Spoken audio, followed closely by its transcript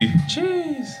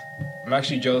Jeez. I'm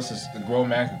actually jealous as a grown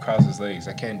man can cross his legs.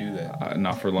 I can't do that.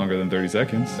 Not for longer than 30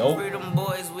 seconds. Nope. Freedom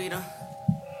boys, we them.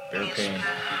 Bare pain.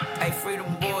 Hey, freedom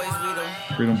boys, we them.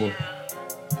 Freedom boy.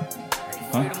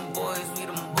 Huh? Freedom boys, we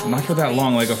them boys. Not for that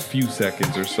long, like a few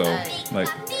seconds or so. Like,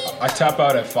 I tap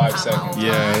out at 5 seconds.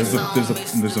 yeah,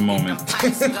 there's a moment.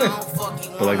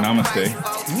 But like, namaste.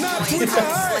 Not too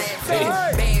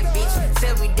high. Bad bitch,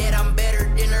 tell me that I'm better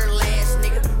than her last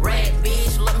nigga. Rat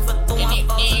bitch, looking for throwing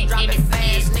balls and dropping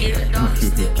fast nigga. Dog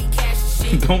still be cash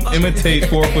shit. Don't imitate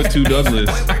 4'2" Douglas.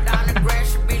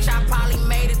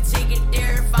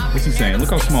 What's he saying? Look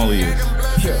how small he is.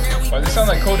 Yeah. Why does it sound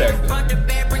like Kodak?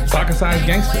 Pocket sized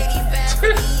gangster.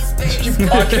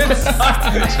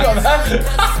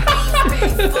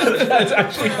 That's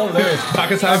actually hilarious.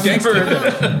 Pocket sized gangster.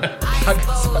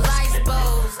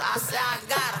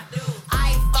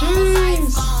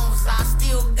 Jeez.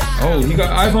 Oh, he got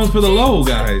iPhones for the low,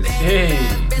 guys. Hey.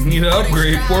 You need an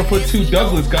upgrade. 4'2"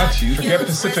 Douglas got you. Forget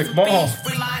Pacific Mall.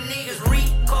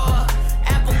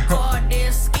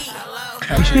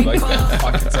 I actually like that.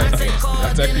 Pocket size gangster.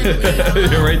 That's actually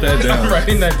hilarious. Write that I'm down.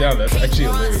 writing that down. That's actually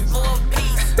hilarious.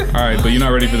 All right, but you're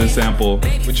not ready for this sample.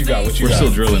 What you got? What you We're got?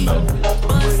 still drilling though.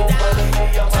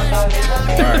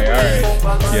 Alright.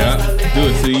 Yeah, do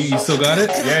it. So you still got it?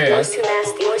 Yeah. Yours too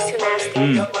nasty, yours too nasty.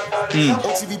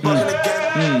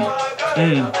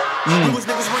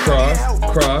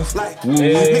 Cross, woo,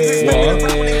 Hey. walk.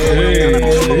 Hey, there you go.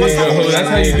 That's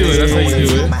how you do it. That's how you do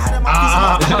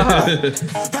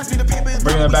it.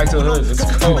 Bring that back to the hood. Let's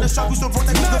go.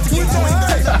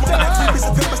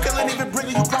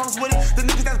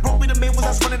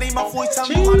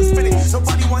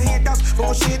 Nobody want handouts, but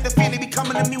when shit hit the fan, they be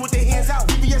coming to me with their hands out.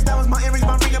 BBS, that was my earrings,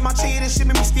 my ring, and my chain, and shit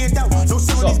made me stand out. No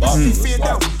some of these bitches, they stand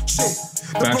out. Shit.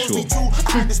 The bros be too,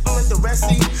 I just feel like the rest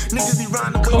see. Niggas be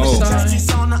riding the way with the chest,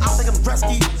 sound out like I'm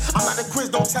Gretzky. I'm not a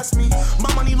quiz, don't test me. My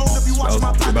money low if you watch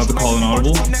my pocket. About to call an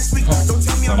audible? Next week, don't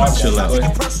tell me I'm I'ma not chill out.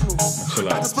 personal.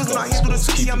 Chill I out. just listen, I handle the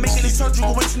sushi, I'm making it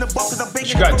surgical, wasting the buck, cause I'm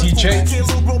baking You got DJ?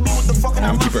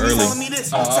 I'm keep it early.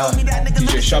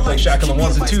 DJ Shop like Shaq on the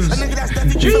ones and twos.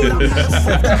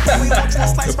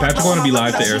 Patrick want to be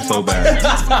live to air so bad. I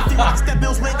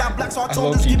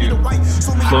low-key do.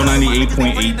 Flow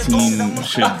 98.18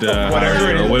 should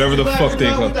whatever the fuck they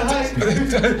call it.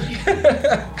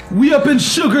 We up in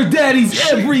Sugar Daddy's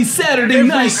every Saturday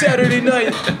night. Saturday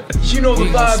night. You know the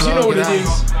vibes. You know what it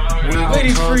is.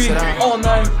 Ladies free all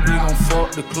night. We gon'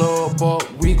 fuck the club up.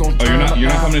 We gon' Oh, you're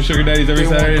not coming to Sugar Daddy's every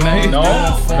Saturday night? No.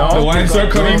 The wine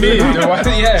start coming Me. in. Yeah.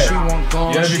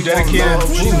 You gotta be dedicated to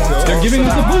food, so. They're giving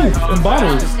us the booth and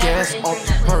bottles. gas off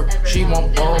the perk. She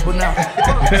want bubble now.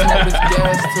 Smoke this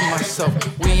gas to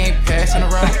myself. We ain't passing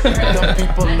around. Them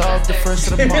people love the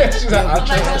first of the month. Yeah, we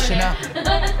cashing out.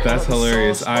 That's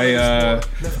hilarious.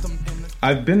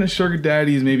 I've been to Sugar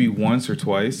Daddy's maybe once or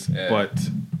twice, but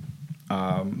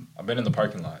I've been in the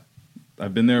parking lot.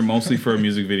 I've been there mostly for a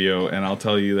music video, and I'll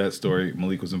tell you that story.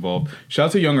 Malik was involved. Shout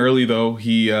out to Young Early though.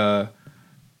 He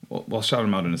we'll shout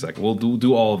him out in a second. We'll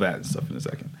do all of that and stuff in a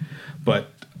second. But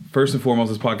first and foremost,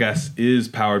 this podcast is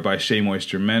powered by Shea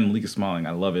Moisture Men. Malik is smiling.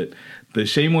 I love it. The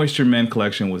Shea Moisture Men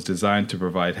collection was designed to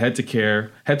provide head to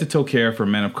toe care for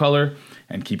men of color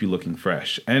and keep you looking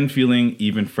fresh and feeling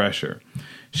even fresher.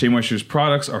 Shea Moisture's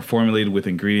products are formulated with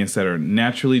ingredients that are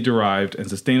naturally derived and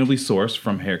sustainably sourced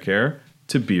from hair care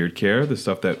to beard care, the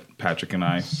stuff that Patrick and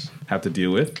I have to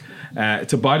deal with,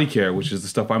 to body care, which is the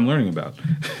stuff I'm learning about.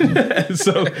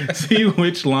 So see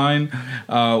which line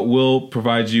will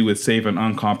provide you with safe and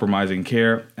uncompromising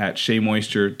care at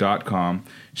SheaMoisture.com.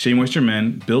 Shea Moisture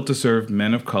Men, built to serve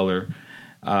men of color.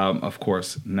 Of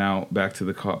course, now back to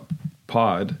the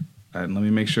pod. And let me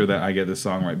make sure that I get this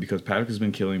song right, because Patrick has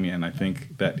been killing me, and I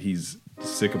think that he's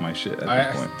sick of my shit at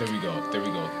this point. There we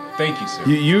go. Thank you, sir.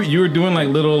 You were doing like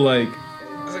little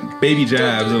baby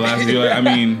jabs the last video. I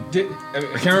mean, I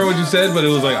can't remember what you said, but it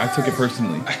was like I took it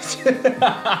personally.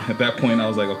 At that point, I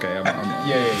was like, okay, I'm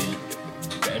yeah.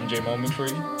 The MJ moment for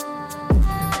you.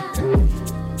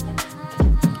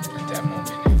 At that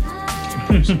moment.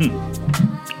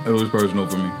 It was personal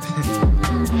for me.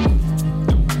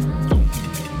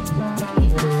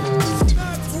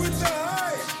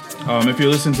 If you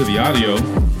listen to the audio,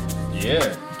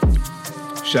 yeah.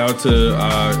 Shout out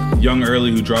to Young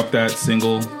Early who dropped that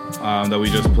single that we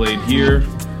just played here.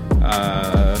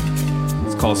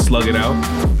 It's called Slug It Out.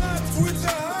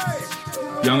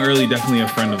 Young Early, definitely a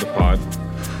friend of the pod.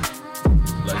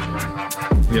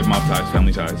 We have mob ties,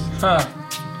 family ties.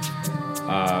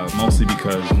 Mostly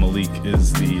because Malik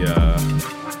is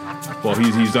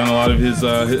he's done a lot of his,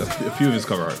 a few of his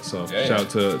cover art. So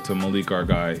shout out to Malik, our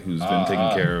guy, who's been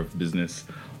taking care of business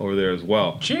over there as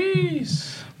well.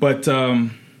 Jeez. But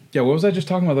yeah, what was I just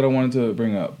talking about that I wanted to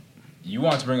bring up? You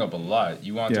want to bring up a lot.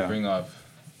 You want Yeah. to bring up.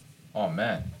 Oh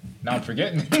man, now I'm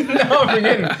forgetting.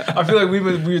 I feel like we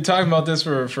were talking about this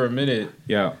for a minute.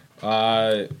 Yeah.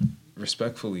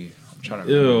 Respectfully, I'm trying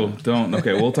to remember. Ew, don't.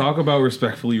 Okay, we'll talk about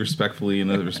respectfully in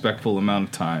a respectful amount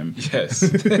of time. Yes.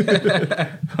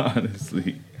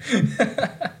 Honestly.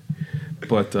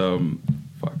 But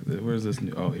fuck, where's this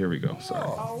new? Oh, here we go.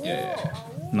 Sorry. Yeah.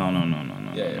 No.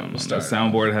 Yeah, we'll The start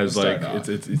soundboard has We'll like start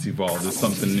it's evolved. It's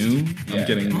something new. Yeah. I'm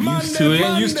getting used to We're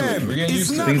getting it. used to it. We're getting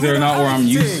used to it. Things are not where I'm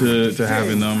used to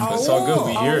having them. It's all good.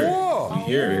 We hear it. We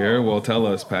hear it. Here, well, tell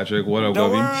us, Patrick. What up,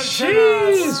 Gubby?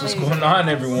 Jeez, what's going on,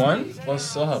 everyone?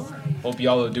 What's up? Hope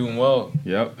y'all are doing well.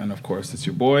 Yep, and of course it's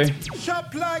your boy.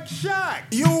 Shop like Shaq.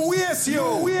 You waste you.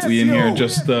 We in here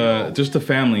just the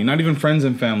family, not even friends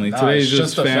and family. Nah, Today's it's just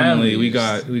just the family. We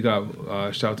families.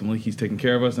 got shout out to Malik, he's taking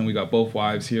care of us, and we got both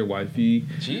wives here, wifey.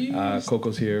 Jeez.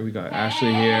 Coco's here. We got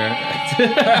Ashley here.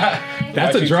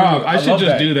 That's a Wifey drop. crew. I I should love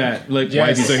just that. do that. Like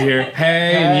Yes. wifeys are here.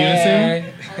 Hey, in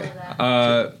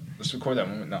unison. Let's record that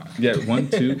moment now. Yeah, 1,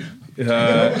 2. They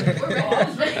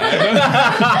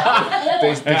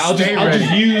I'll stay just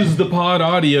ready. use the pod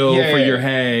audio Yeah, for yeah. your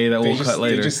hey that we'll cut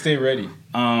later. They just stay ready.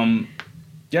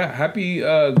 Yeah, happy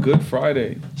Good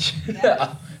Friday.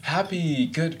 Happy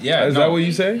good. Yeah. Is that what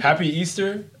you say? Happy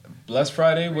Easter. Blessed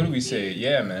Friday. What do we say?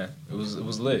 Yeah, man. It was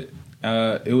lit.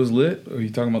 It was lit. Or are you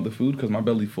talking about the food? Because my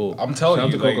belly full. I'm telling Shout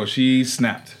out you, to Coco. like- She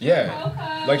snapped.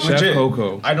 Yeah. Like Chef legit.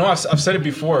 Coco. I know I've said it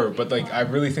before, but like I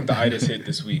really think the itis hit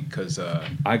this week because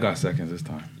I got seconds this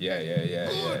time. yeah.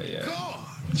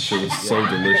 Shit was so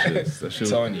delicious. That shit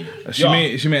Telling you. She Yo.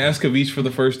 made escabeche for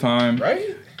the first time.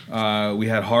 Right? We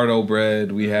had hardo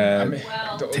bread. We had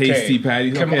tasty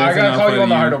patties. Come Okay, on, I that's gotta enough call you out on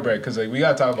the of hardo bread because like we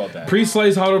gotta talk about that.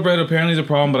 Pre-sliced hardo bread apparently is a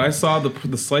problem, but I saw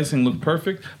the slicing looked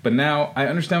perfect. But now I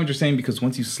understand what you're saying because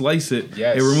once you slice it,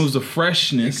 Yes. it removes the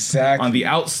freshness Exactly. on the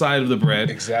outside of the bread.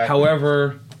 Exactly.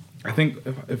 However, I think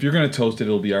if you're gonna toast it,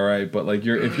 it'll be all right. But like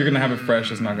if you're gonna have it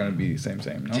fresh, it's not gonna be same.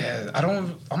 No. Yeah,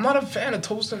 I'm not a fan of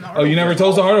toasting hardo. Oh, you never bread.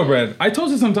 toast a hardo bread? I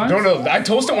toast it sometimes. No, I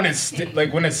toast it when it's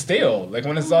when it's stale, like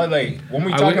when it's not like when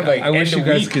we talking like I wish end you of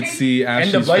guys week. could see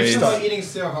Ashley's of life face. stuff. Eating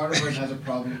stale harder bread has a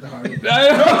problem with the harder bread.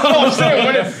 I'm saying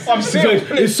when I'm It's, saying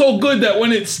like, it's so good that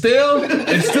when it's stale,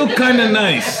 it's still kind of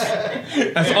nice.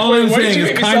 That's all I'm Why did saying. you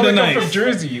It's make me sound kind of like I'm from nice.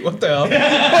 Jersey? What the hell?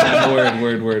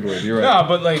 Word. You're right. Nah,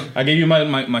 but like I gave you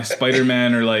my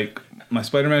Spider-Man or like my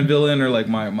Spider-Man villain or like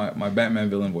my Batman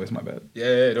villain voice. My bad.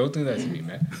 yeah, don't do that to me,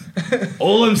 man.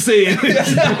 All I'm saying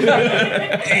is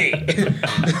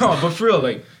No, but for real,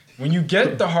 like when you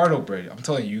get the hardo bread, I'm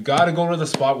telling you gotta go to the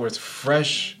spot where it's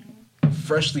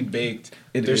freshly baked.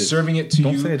 It They're is. serving it to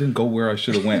Don't you. say I didn't go where I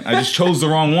should have went. I just chose the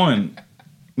wrong one.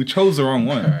 We chose the wrong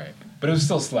one. All right, but it was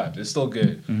still slapped. It's still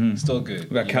good. It's still good.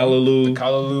 We got You know, callaloo. The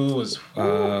callaloo was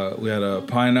We had a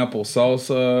pineapple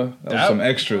salsa. That was some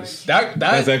extras.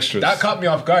 That's extras. That caught me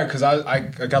off guard because I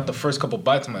got the first couple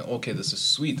bites. I'm like, okay, this is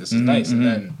sweet. This is nice. And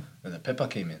then the pepper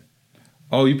came in.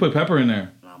 Oh, you put pepper in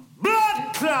there.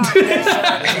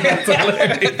 I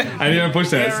didn't even push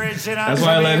that. That's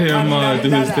why I let him do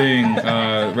his thing.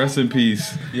 Rest in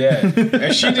peace. Yeah.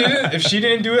 If she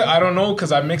didn't do it, I don't know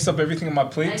because I mixed up everything on my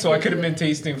plate, so I could have been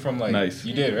tasting from like. Nice.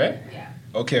 You did, right? Yeah.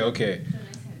 Okay.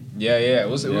 Yeah. It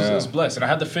was blessed, and I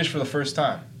had the fish for the first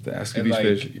time. The And, escabeche like,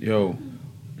 fish. Yo,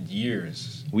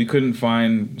 years. we couldn't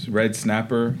find red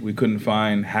snapper. We couldn't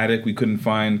find haddock. We couldn't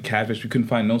find catfish. We couldn't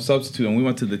find no substitute. And we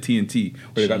went to the TNT where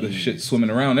they got this shit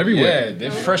swimming around everywhere. Yeah, they're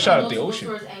fresh out of the ocean.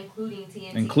 Stores, including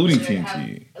TNT. Including They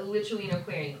TNT. have literally an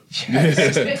aquarium.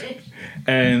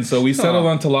 And so we settled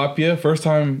on tilapia. First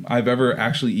time I've ever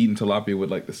actually eaten tilapia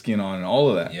with like the skin on and all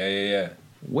of that. Yeah.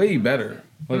 Way better.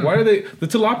 Like, why do they... The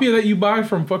tilapia that you buy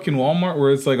from fucking Walmart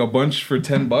where it's like a bunch for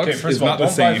 $10 Okay, first is of all, not the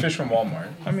don't buy same. fish from Walmart.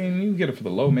 I mean, you can get it for the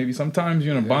low. Maybe sometimes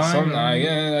you're in a bind.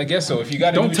 Yeah, I guess so. If you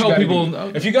got to Don't tell people-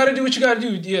 if you got to do what you got to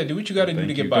do, yeah, do what you got to do to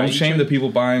Thank get you. by. Don't You shame should- the people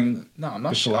buying... No, I'm the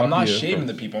not. I'm not tilapia shaming from-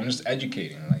 the people. I'm just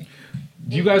educating. Like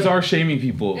You guys are shaming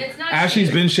people. It's not Ashley's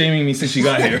shaming. been shaming me since she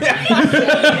got here. this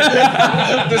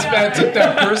man took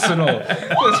that personal.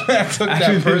 This man took that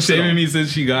Ashley's been personal. shaming me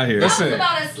since she got here. Listen. It's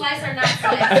about a slice or not slice.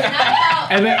 It's not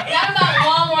about, And then- not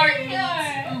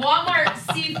about Walmart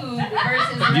seafood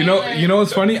versus You know regular-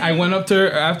 what's funny? I went up to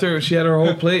her after she had her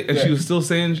whole plate, and she was still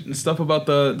saying stuff about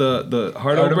the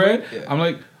hardo Hardo bread. bread? Yeah. I'm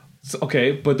like, So,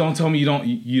 okay, but don't tell me you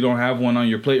don't have one on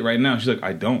your plate right now. She's like,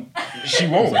 I don't. She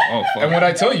won't. Like, oh, fuck. And when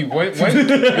I tell you, when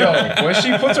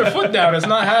she puts her foot down, it's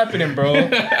not happening, bro.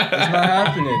 It's not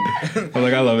happening. I'm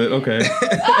like, I love it. Okay. All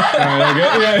right,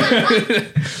 yeah.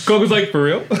 Coco's like, for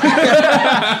real? It's not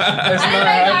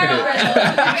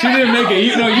happening. She didn't make it.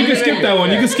 You can skip that one.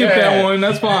 You can skip that one.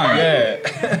 That's fine.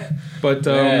 Yeah. But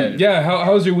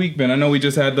how's your week been? I know we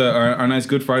just had our nice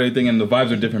Good Friday thing, and the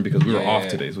vibes are different because we were off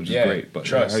today, which is great. But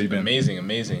trust, how you been?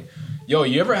 Amazing. Yo,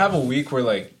 you ever have a week where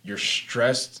like you're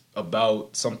stressed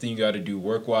about something you got to do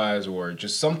work wise, or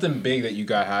just something big that you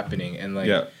got happening, and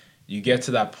like you get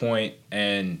to that point,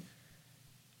 and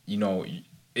you know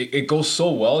it goes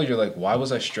so well, you're like, why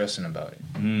was I stressing about it?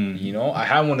 You know, I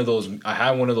had one of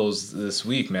those this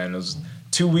week, man. It was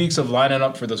 2 weeks of lining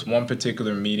up for this one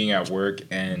particular meeting at work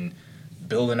and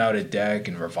building out a deck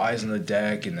and revising the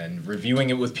deck and then reviewing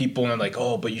it with people, and like,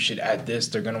 oh, but you should add this.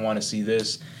 They're going to want to see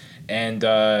this. And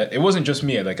it wasn't just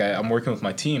me. Like I'm working with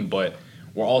my team, but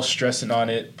we're all stressing on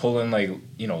it, pulling like,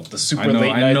 you know, the super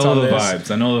late nights on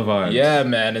this. I know the vibes. Yeah,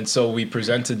 man. And so we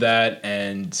presented that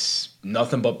and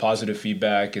nothing but positive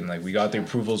feedback, and like we got the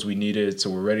approvals we needed, so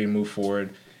we're ready to move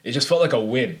forward. It just felt like a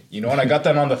win, you know. And I got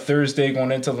that on the Thursday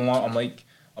going into the launch. I'm like,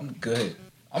 I'm good.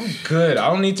 I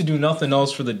don't need to do nothing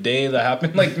else for the day that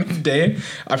happened. Like midday,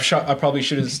 I probably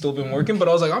should have still been working, but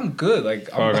I was like, I'm good.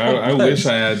 Like I wish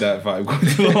I had that vibe going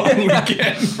through the long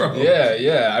weekend, bro.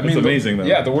 Yeah. I mean, it's amazing though.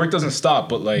 Yeah, the work doesn't stop,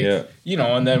 but like you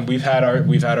know, and then we've had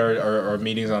our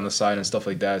meetings on the side and stuff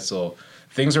like that. So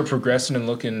things are progressing and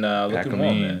looking well,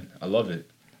 man. I love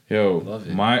it. Yo,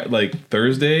 my like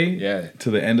Thursday to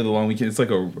the end of the long weekend, it's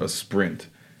like a sprint.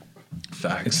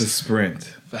 Facts. It's a sprint.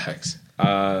 Facts.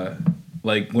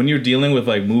 Like when you're dealing with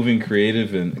like moving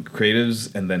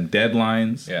creatives and then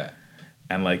deadlines. Yeah.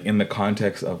 And like in the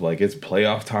context of like it's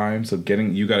playoff time, so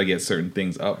you got to get certain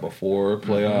things up before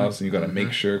playoffs, and you got to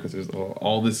make sure, because there's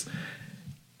all this.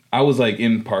 I was like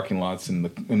in parking lots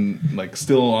and like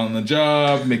still on the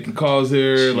job making calls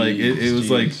here. Like it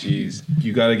was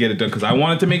you got to get it done, because I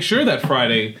wanted to make sure that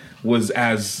Friday was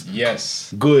as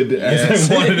good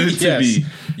as I wanted it to be.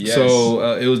 Yes.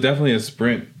 So it was definitely a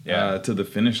sprint to the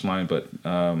finish line, but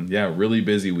really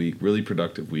busy week, really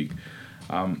productive week.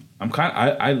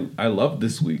 I love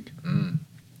this week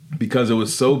because it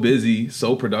was so busy,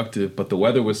 so productive, but the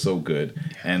weather was so good,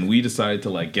 and we decided to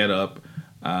like get up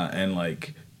and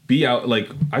like be out. Like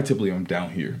I typically am down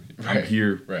here. Right. I'm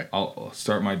here. Right. I'll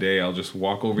start my day. I'll just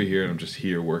walk over here, and I'm just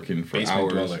here working for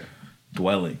hours.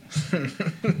 Dwelling.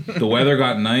 The weather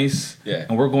got nice,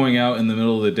 and we're going out in the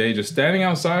middle of the day, just standing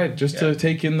outside, just to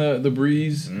take in the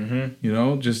breeze. Mm-hmm. You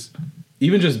know, just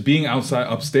being outside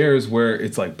upstairs where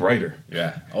it's like brighter.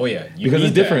 Yeah. Oh yeah. Because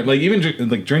it's different. Like even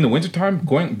like during the wintertime,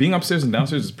 being upstairs and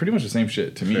downstairs is pretty much the same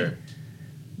shit to me.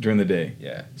 During the day.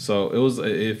 Yeah. So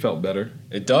it felt better.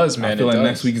 It does, man. I feel like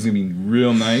next week is gonna be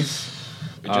real nice.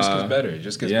 It just gets better. It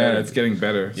just gets better. Yeah, it's getting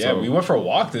better. Yeah, we went for a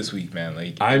walk this week, man.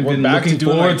 Like I've been looking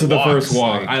forward to the first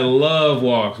walk. Like, I love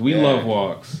walks. We love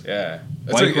walks. Yeah.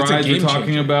 Bike rides we're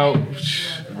talking about.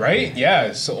 Right?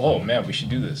 Yeah. So, oh man, we should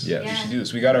do this. Yeah. We should do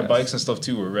this. We got our bikes and stuff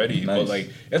too. We're ready. Nice. But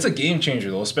like, it's a game changer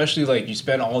though. Especially like you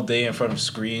spend all day in front of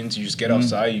screens. You just get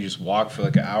outside. You just walk for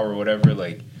like an hour or whatever.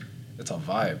 Like, it's a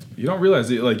vibe. You don't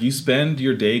realize it. Like you spend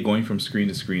your day going from screen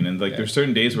to screen, and like there's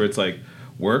certain days where it's like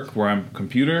work, where I'm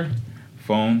computer,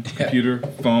 phone, computer,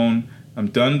 phone. I'm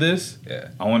done this. Yeah.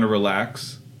 I want to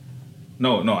relax.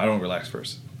 No, I don't relax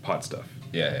first. Pod stuff.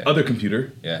 Yeah. Other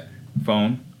computer. Yeah.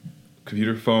 Phone,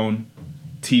 computer, phone,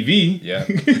 TV. Yeah.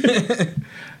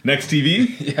 Next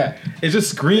TV. Yeah. It's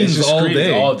just screens all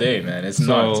day. All day, man. It's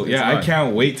nuts. So I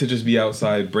can't wait to just be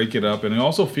outside, break it up, and I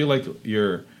also feel like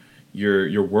your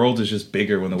world is just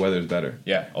bigger when the weather's better.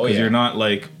 Yeah. Oh yeah. Because you're not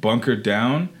like bunkered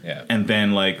down. Yeah. And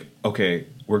then like, okay,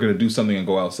 we're gonna do something and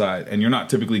go outside, and you're not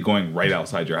typically going right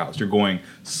outside your house. You're going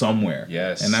somewhere.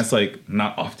 Yes. And that's like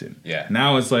not often. Yeah.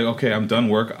 Now it's like, okay, I'm done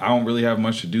work. I don't really have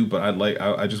much to do, but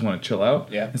I just want to chill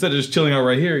out. Yeah. Instead of just chilling out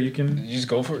right here, you just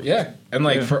go for it. Yeah. And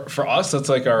like for us, that's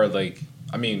like our like.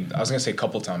 I mean, I was gonna say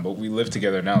couple time, but we live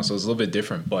together now, so it's a little bit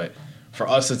different. But for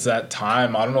us, it's that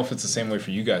time. I don't know if it's the same way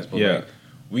for you guys, but like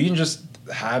we can just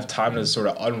have time to sort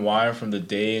of unwind from the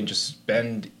day and just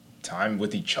spend time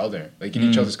with each other, like in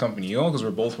each other's company, you know, because we're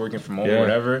both working from home or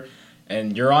whatever,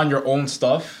 and you're on your own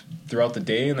stuff throughout the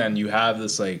day, and then you have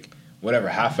this like whatever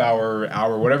half hour,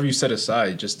 whatever you set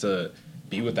aside just to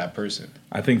be with that person.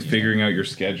 I think figuring out your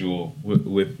schedule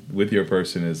with your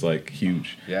person is like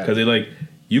huge. Yeah, because like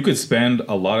you could spend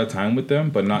a lot of time with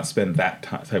them, but not spend that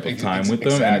type of time with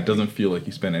them, and it doesn't feel like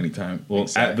you spend any time. Well,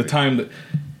 at the time that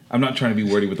I'm not trying to be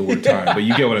wordy with the word time, but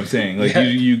you get what I'm saying. Like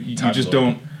you just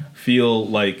don't feel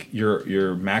like you're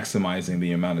maximizing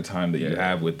the amount of time that you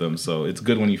have with them. So it's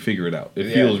good when you figure it out.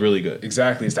 It feels really good.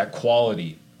 Exactly. It's that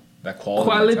quality.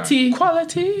 Quality.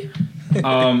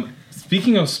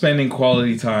 Speaking of spending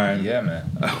quality time, man,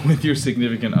 with your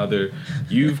significant other,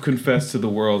 you've confessed to the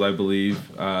world, I believe,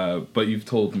 but you've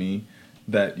told me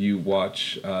that you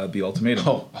watch The Ultimatum.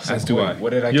 Oh, as do I.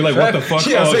 What did I? You're like, what the fuck?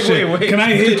 Yeah, oh like, shit! Wait. Can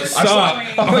I hit stop?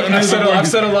 I've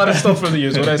said a lot of stuff for the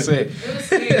years. What did I say? It was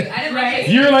scary. I didn't like it.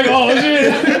 You're like, oh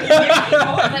shit!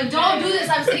 Like, don't do this.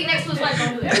 I'm sitting next to his wife.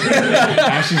 Don't do that.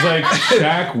 And she's like,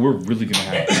 Shaq, we're really gonna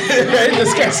have it.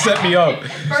 This guy set me up.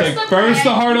 First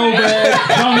the hard-o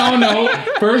bread. No.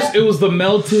 First it was the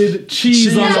melted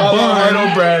cheese on the bun.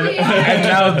 Hard-o bread, and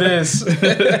now this.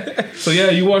 So yeah,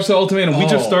 you watched The Ultimatum. We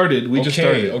just started.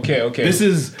 Okay. This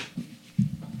is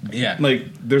like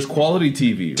there's quality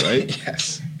TV, right?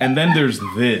 Yes. And then there's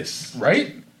this.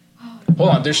 Right? Hold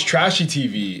on, there's trashy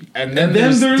TV, and then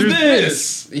there's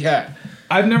this. Yeah.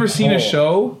 I've never seen a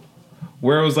show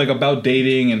where it was like about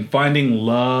dating and finding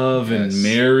love and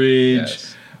marriage,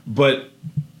 but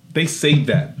they saved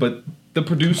that. But the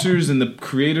producers and the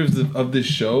creators of this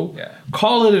show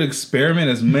call it an experiment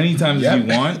as many times as you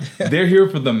want. They're here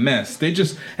for the mess.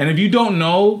 And if you don't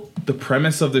know the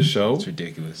premise of the show, it's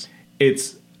ridiculous.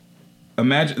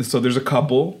 Imagine, so there's a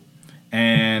couple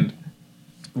and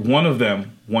one of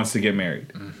them wants to get married.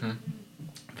 Mm-hmm.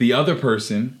 The other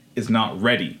person is not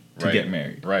ready to get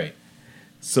married. Right.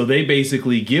 So they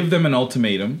basically give them an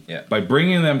ultimatum by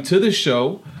bringing them to the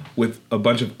show with a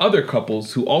bunch of other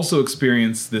couples who also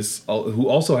experience this, who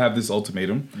also have this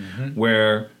ultimatum,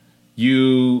 where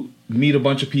you meet a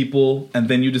bunch of people and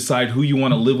then you decide who you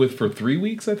want to live with for 3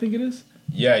 weeks, I think it is.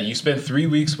 Yeah, you spend 3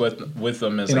 weeks with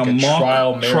them as in like a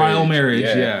trial marriage.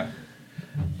 Yeah.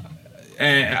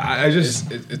 And I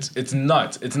just it's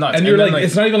nuts. It's nuts. And you're like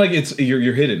it's not even like it's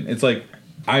you're hidden. It's like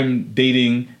I'm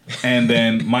dating and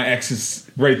then my ex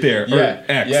is right there. Or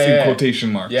ex in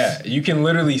quotation marks. Yeah. You can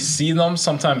literally see them,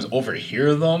 sometimes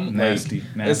overhear them. Nasty.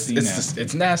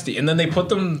 It's nasty. And then they put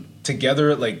them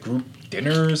together at like group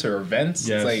dinners or events.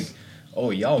 Yes. It's like, oh,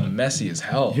 y'all messy as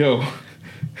hell. Yo.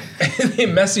 They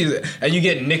messy, and you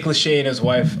get Nick Lachey and his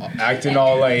wife acting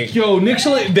all like, yo, Nick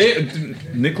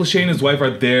Lachey and his wife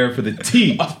are there for the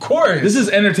tea. Of course, this is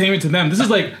entertainment to them. This is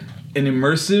like an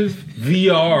immersive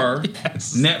VR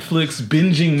Netflix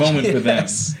binging moment for them.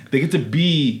 They get to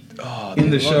be in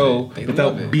the show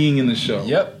without being in the show.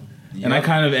 Yep. And I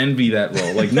kind of envy that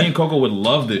role. Like, me and Coco would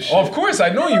love this shit. Oh, of course, I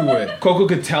know you would. Coco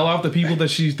could tell off the people that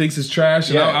she thinks is trash,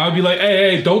 and I would be like,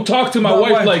 hey, don't talk to my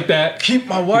wife like that. Keep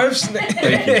my wife's name.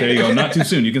 Thank you. There you go. Not too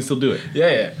soon. You can still do it.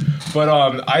 Yeah.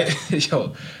 But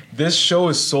this show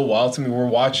is so wild to me. We're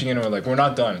watching it and we're like, we're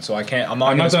not done, so I'm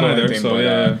not gonna spoil anything. So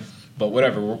but, but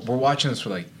whatever. We're watching this.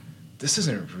 We're like, this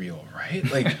isn't real, right?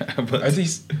 Like,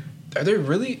 are they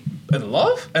really in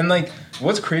love? And like,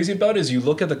 what's crazy about it is you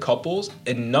look at the couples,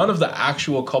 and none of the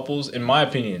actual couples, in my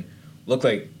opinion, look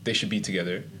like they should be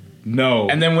together. No.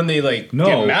 And then when they get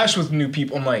matched with new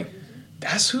people, I'm like,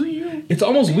 that's who you. It's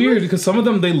almost weird because some of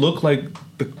them, they look like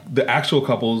the actual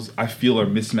couples I feel are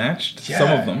mismatched. Yeah,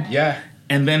 some of them. Yeah.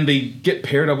 And then they get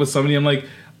paired up with somebody. I'm like,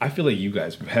 I feel like you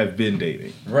guys have been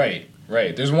dating. Right.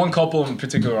 There's one couple in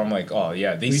particular. I'm like, oh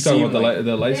yeah, they seem like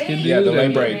the light skinned dude. Yeah, the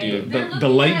light bright dude. The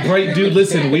light bright dude.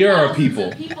 Listen, we are a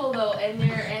people. People though, and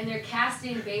they're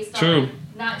casting based True. on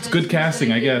not just it's good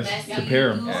casting, I guess, to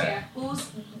pair them.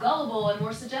 Who's gullible and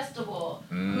more suggestible?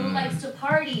 Who likes to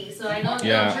party? So I know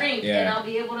they'll drink, and I'll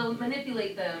be able to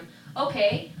manipulate them.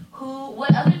 Okay.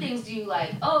 What other things do you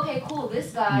like? Oh, okay, cool.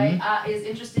 This guy is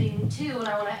interested in you too, and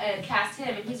I want to cast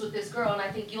him, and he's with this girl, and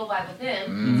I think you'll vibe with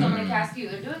him, so I'm going to cast you.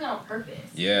 They're doing it on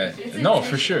purpose. Yeah. No,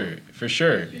 for sure.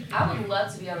 I would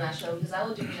love to be on that show because I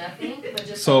would do nothing, but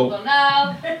just go,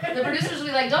 no. The producers would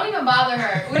be like, don't even bother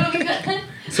her. We don't need to.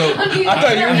 So I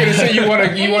thought you were going to say you want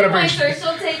to bring.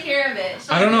 She'll take care of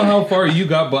it. I don't know how far you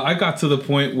got, but I got to the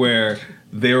point where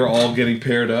they were all getting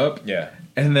paired up. Yeah.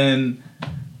 And then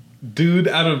dude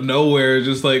out of nowhere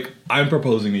just like, I'm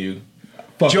proposing to you.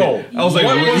 Fuck Joe, it. I was like,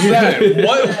 what was that?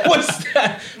 What was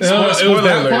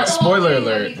that? Spoiler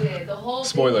alert. The whole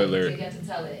Spoiler thing alert. To get to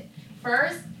tell it.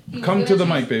 First, come to the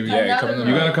mic, baby. Yeah, come to the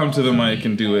mic. You gotta come to the mic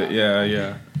and do it.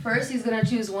 Yeah. First, he's gonna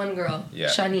choose one girl. Yeah.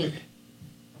 Shanique.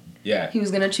 Yeah. He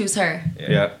was gonna choose her.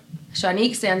 Yeah.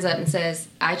 Shanique stands up and says,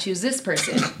 I choose this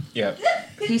person. Yeah.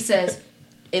 He says,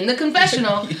 in the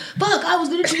confessional, fuck, I was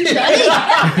gonna choose Shanique.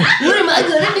 What am I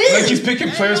gonna do? Like he's picking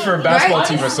players for a basketball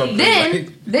team or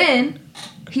something. Then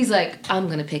he's like, I'm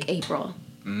gonna pick April.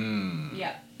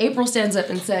 Yeah. April stands up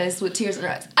and says with tears in her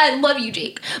eyes, I love you,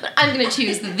 Jake, but I'm gonna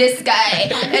choose this guy,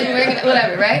 and we're gonna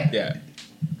whatever, right? Yeah.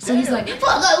 So he's like,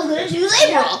 fuck, I'm gonna choose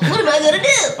April. What am I gonna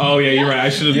do? Oh, yeah, you're right. I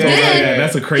should have told her. Yeah,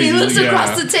 that's a crazy... He looks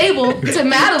across the table to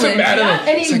Madeline.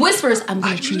 And he whispers, I'm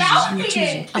gonna choose you. I'm gonna choose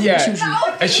you. I'm gonna choose you.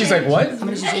 And she's like, what? I'm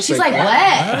gonna choose you. She's like,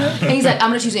 what? And he's like, I'm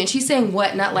gonna choose you. And she's saying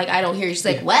what? Not like I don't hear you. She's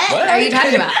like, what are you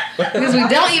talking about? Because we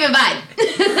don't even vibe.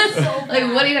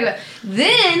 Like, what are you talking about?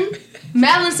 Then...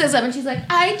 Madeline says up and she's like,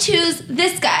 I choose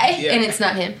this guy. Yeah. And it's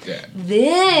not him. Yeah.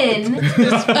 Then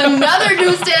another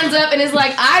dude stands up and is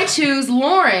like, I choose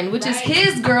Lauren, which is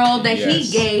his girl that he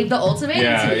gave the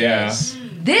ultimatum to. Yes.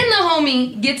 Then the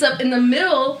homie gets up in the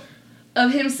middle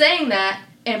of him saying that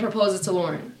and proposes to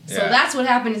Lauren. So that's what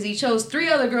happened is he chose 3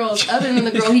 other girls other than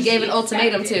the girl he gave an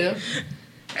ultimatum to.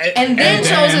 And then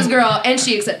chose his girl and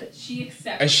she accepted.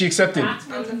 And she accepted.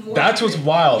 That's what's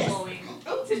wild.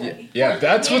 Yeah,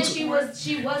 that's what. She was.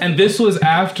 And this was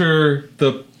after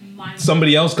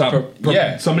somebody else got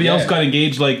got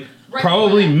engaged, like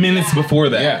probably minutes before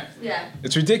that. Yeah.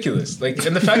 It's ridiculous. Like,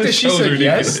 and the fact that she said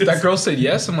yes, that girl said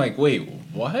yes. I'm like, wait,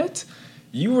 what?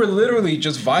 You were literally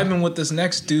just vibing with this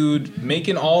next dude,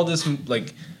 making all this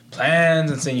like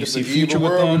plans and saying you see a future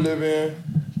with them.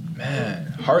 Man,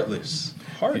 heartless.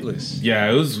 Yeah,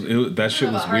 it was. That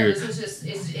shit was weird.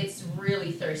 It's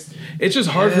really thirsty. It's just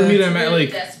hard for me to imagine. Really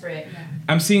like, desperate.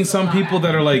 I'm seeing some people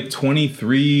that are like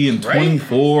 23 and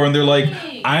 24, and they're like,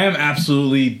 I am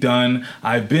absolutely done.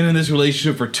 I've been in this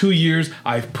relationship for 2 years.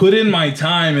 I've put in my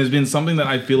time. Has been something that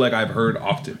I feel like I've heard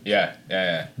often.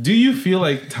 Yeah. Do you feel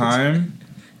like time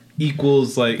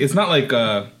equals like it's not like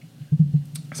a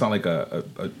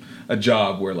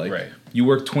job where like you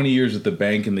work 20 years at the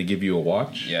bank and they give you a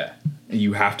watch? Yeah. And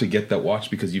you have to get that watch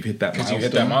because you've hit that milestone.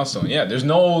 Because you hit that milestone. Yeah, there's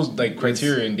no like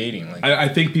criteria in dating. Like, I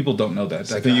think people don't know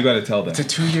that. I think you got to tell them. It's a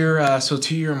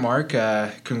 2-year mark.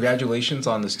 Congratulations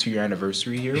on this 2-year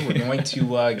anniversary here. We're going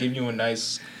to give you a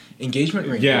nice engagement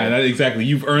ring. Yeah, exactly.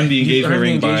 You've earned the engagement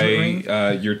ring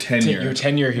by your tenure. Your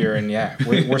tenure here, and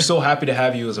we're so happy to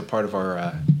have you as a part of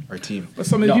our team. But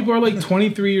some people are like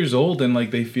 23 years old and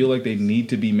like they feel like they need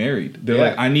to be married. They're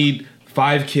like, I need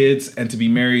 5 kids and to be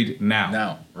married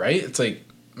now. Right? It's like,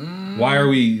 why are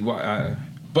we?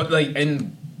 But like,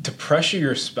 and to pressure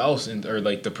your spouse or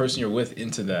like the person you're with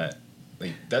into that,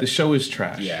 like that. The show is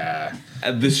trash. Yeah,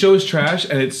 the show is trash,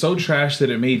 and it's so trash that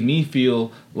it made me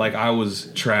feel like I was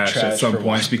trash at some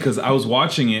points because I was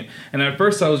watching it, and at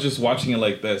first I was just watching it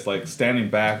like this, like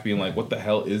standing back, being like, "What the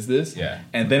hell is this?" Yeah,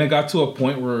 and then it got to a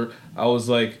point where I was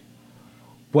like,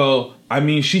 well, I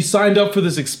mean, she signed up for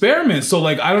this experiment, so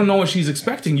like I don't know what she's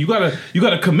expecting. You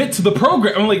gotta commit to the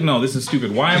program. I'm like, no, this is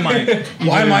stupid. Why am I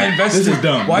invested? This is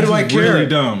dumb. Why do I care? Really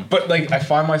dumb. But like I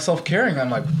find myself caring. I'm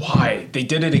like, why? They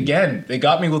did it again. They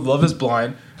got me with Love Is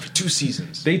Blind for 2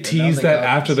 seasons. They teased that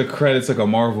after the credits like a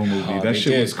Marvel movie. That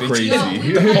shit was crazy.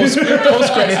 The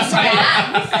post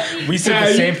credits. We said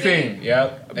the same thing.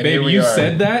 Yeah. Babe, you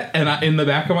said that, and in the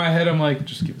back of my head, I'm like,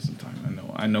 just give us some time.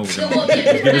 I know we're gonna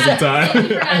give it some time. Thank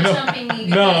you for not jumping me.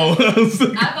 No.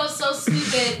 I felt so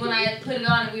stupid when I put it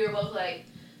on and we were both like...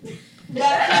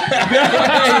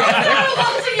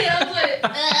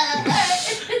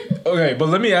 Okay, but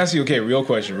let me ask you, real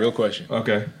question.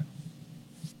 Okay.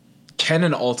 Can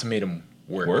an ultimatum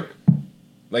work?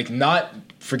 Like, not...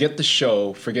 Forget the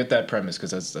show, forget that premise,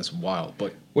 because that's wild,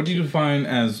 but... What do you define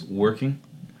as working?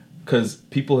 Because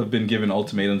people have been given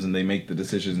ultimatums and they make the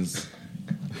decisions...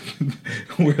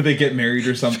 where they get married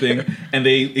or something and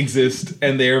they exist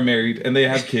and they are married and they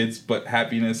have kids, but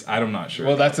happiness, I'm not sure.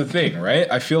 Well, that's the thing, right?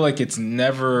 I feel like it's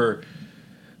never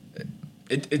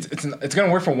it's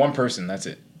gonna work for one person. That's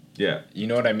it. Yeah, you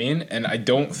know what I mean. And I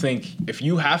don't think if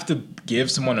you have to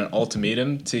give someone an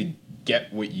ultimatum to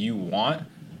get what you want,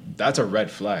 that's a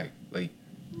red flag. Like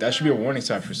that should be a warning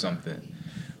sign for something.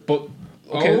 But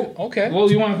okay. Well,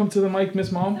 you want to come to the mic,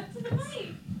 Miss Mom?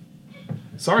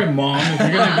 Sorry, Mom, if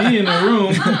you're gonna be in the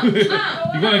room,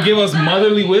 you're gonna give us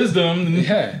motherly wisdom.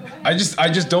 Yeah, I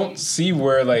just don't see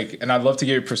where like, and I'd love to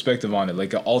get your perspective on it.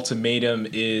 Like, an ultimatum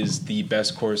is the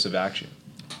best course of action.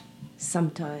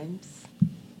 Sometimes.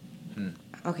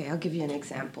 Okay, I'll give you an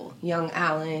example. Young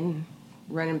Alan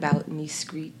running about in these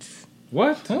streets.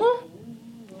 What? Huh?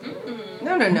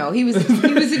 No. He was a decent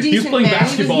man. He was playing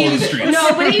basketball in the streets.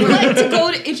 No, but he liked to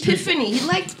go to Epiphany. He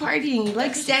liked partying. He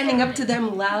liked standing up to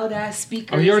them loud ass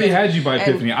speakers. Oh, he already had you by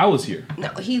Epiphany. I was here. No,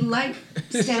 he liked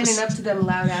standing up to them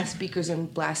loud ass speakers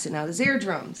and blasting out his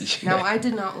eardrums. Yeah. Now, I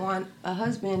did not want a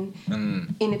husband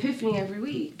in Epiphany every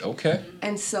week. Okay.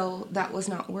 And so that was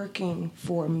not working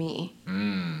for me.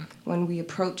 When we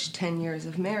approached 10 years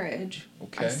of marriage,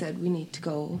 I said we need to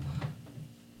go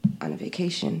on a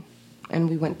vacation. And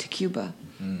we went to Cuba.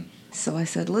 So I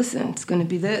said, listen, it's going to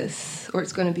be this or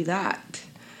it's going to be that.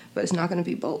 but it's not going to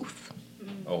be both.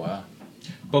 Oh, wow.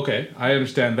 Okay, I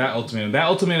understand that ultimatum. That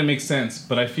ultimatum makes sense,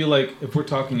 but I feel like if we're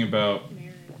talking about...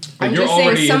 I'm just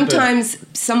saying sometimes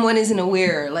someone isn't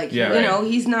aware. Like, you know,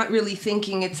 he's not really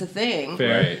thinking it's a thing.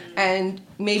 Fair. Right. And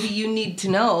maybe you need to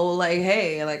know, like,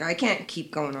 hey, like, I can't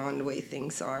keep going on the way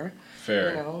things are. Fair.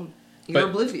 You know, you're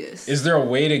oblivious. Is there a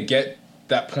way to get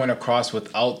that point across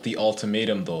without the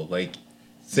ultimatum, though? Like,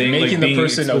 saying, making like, the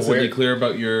person aware, clear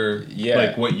about your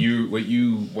like what you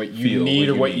feel, need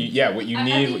or what you need. I what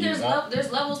think you want.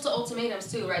 There's levels to ultimatums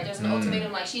too, right? There's an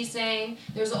ultimatum like she's saying.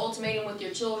 There's an ultimatum with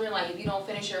your children, like if you don't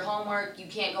finish your homework, you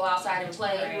can't go outside and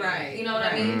play. Right. You know what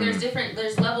I mean?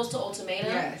 There's levels to ultimatum.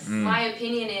 Yes. My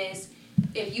opinion is,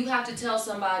 if you have to tell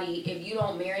somebody, if you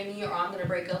don't marry me or I'm going to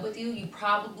break up with you, you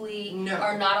probably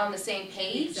are not on the same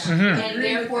page, and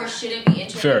therefore shouldn't be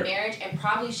entering a marriage and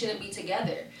probably shouldn't be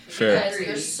together. Because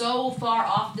you're so far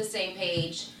off the same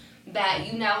page that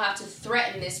you now have to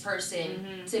threaten this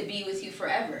person to be with you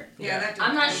forever. Yeah,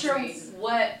 I'm not sure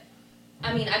what...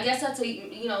 I mean, I guess that's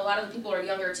a lot of the people are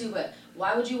younger too, but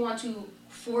why would you want to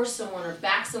force someone or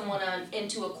back someone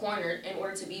into a corner in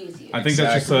order to be with you? I think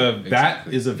that's just that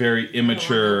is a very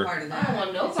immature.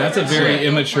 That's a very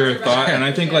immature thought, and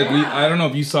I think I don't know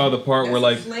if you saw the part where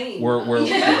I think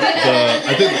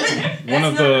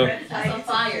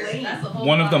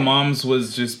one of the moms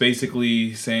was just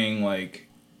basically saying like,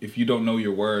 if you don't know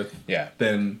your worth,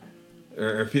 then.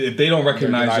 Or if they don't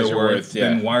recognize your worth,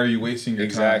 then why are you wasting your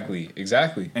time?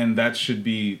 Exactly. And that should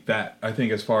be that. I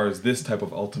think as far as this type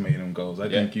of ultimatum goes, I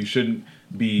think you shouldn't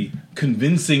be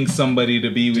convincing somebody to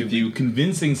be with you,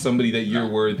 convincing somebody that you're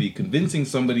worthy, convincing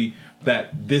somebody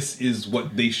that this is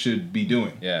what they should be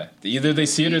doing. Yeah. Either they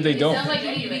see it or they don't. It sounds like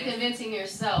you need to be convincing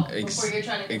yourself before you're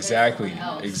trying to convince someone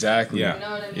else. Exactly. Yeah. You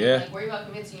know what I mean? Like, worry about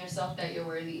convincing yourself that you're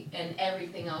worthy, and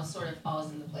everything else sort of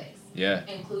falls into place. Yeah.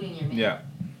 Including your man. Yeah.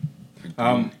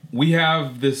 We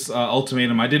have this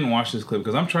ultimatum. I didn't watch this clip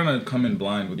because I'm trying to come in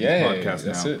blind with these podcasts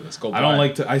now. That's it. Let's go blind. I don't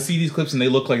like to. I see these clips and they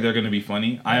look like they're going to be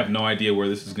funny. I have no idea where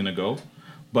this is going to go.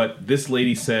 But this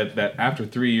lady said that after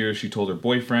 3 years, she told her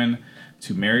boyfriend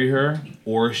to marry her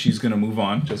or she's going to move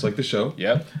on, just like the show.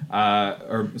 Yep.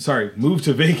 Move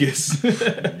to Vegas.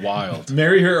 Wild.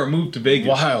 Marry her or move to Vegas.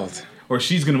 Wild. Or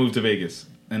she's going to move to Vegas.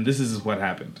 And this is what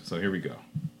happened. So here we go.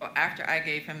 Well, after I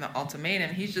gave him the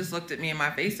ultimatum, he just looked at me in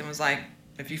my face and was like,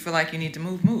 if you feel like you need to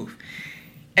move, move.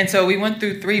 And so we went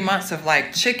through 3 months of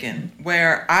like chicken,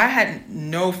 where I had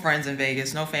no friends in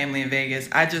Vegas, no family in Vegas.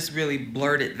 I just really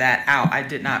blurted that out. I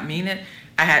did not mean it.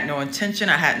 I had no intention.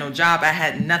 I had no job. I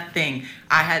had nothing.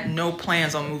 I had no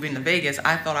plans on moving to Vegas.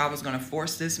 I thought I was going to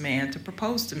force this man to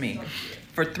propose to me.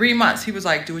 For 3 months, he was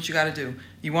like, do what you got to do.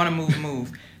 You want to move,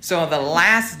 move. So the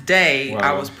last day,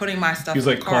 I was putting my stuff in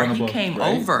the car. He came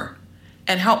over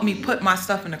and helped me put my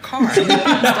stuff in the car. He put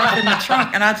stuff in the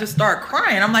trunk, and I just started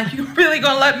crying. I'm like, you really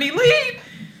going to let me leave?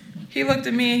 He looked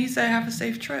at me, and he said, have a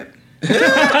safe trip.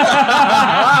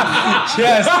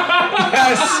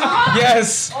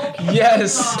 Yes.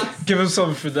 Give him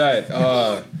something for that.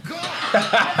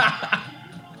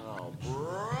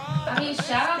 I mean,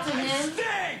 shout out to him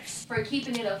for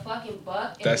keeping it a fucking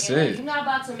buck. And That's being it. Like, you're not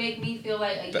about to make me feel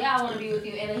like I want to be with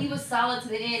you. And he was solid to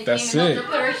the end. That's came and it.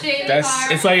 helped her put her shit in the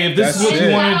car. It's like, if this is what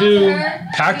you want to do,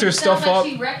 packed her stuff up.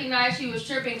 She recognized she was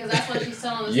tripping because that's what she's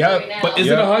telling the story now. But is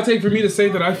it a hot take for me to say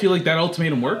that I feel like that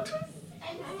ultimatum worked?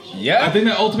 Yeah. I think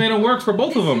that ultimatum works for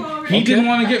both of them. He didn't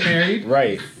want to get married.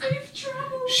 Right.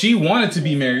 She wanted to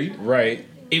be married. Right.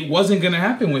 It wasn't going to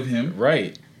happen with him.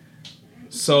 Right.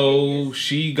 So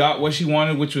she got what she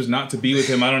wanted, which was not to be with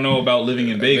him. I don't know about living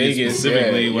in Vegas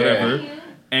specifically, whatever. Yeah.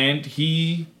 And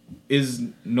he is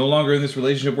no longer in this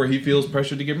relationship where he feels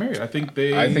pressured to get married. I think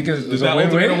it was a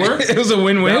win-win. It was a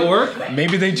win-win. That work?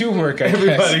 Maybe they do work.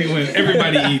 Everybody wins.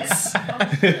 Everybody eats.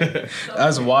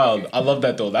 That's wild. I love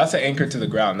that though. That's an anchor to the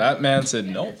ground. That man said,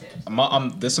 "No,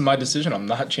 this is my decision. I'm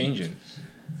not changing."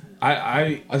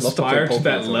 I aspire to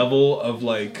that level of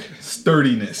like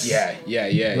sturdiness. Yeah.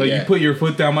 Like you put your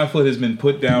foot down. My foot has been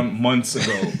put down months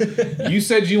ago. You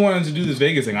said you wanted to do this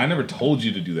Vegas thing. I never told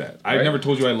you to do that. I never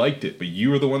told you I liked it, but you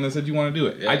were the one that said you want to do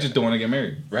it. Yeah. I just don't want to get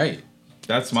married. Right.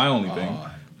 That's my only thing.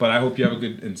 But I hope you have a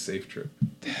good and safe trip.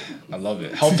 I love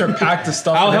it. Helped her pack the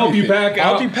stuff. I'll help you pack.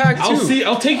 I'll be packed too.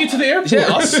 I'll take you to the airport. Yeah,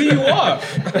 I'll see you off.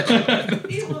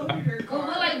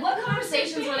 What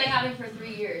conversations were they having for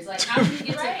 3 years? Like, how did you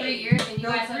get to 3 years and you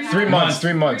guys have 3 months.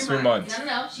 3 months.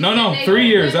 No, 3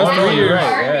 years. That's 3 years.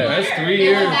 That's 3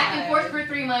 years. They went back and forth for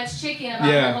 3 months, chicken about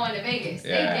her going to Vegas. They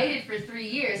dated for 3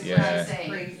 years. Is what I'm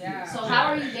saying. So how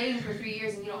are you dating for 3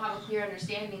 years and you don't have a clear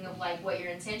understanding of like what your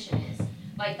intention is?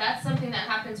 Like, that's something that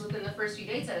happens within the first few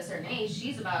dates at a certain age.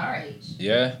 She's about our age.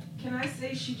 Yeah. Can I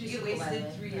say she just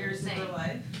wasted 3 years of her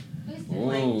life?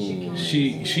 Ooh.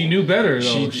 She knew better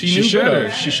though. She knew should better.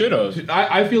 have. She should have.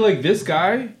 I feel like this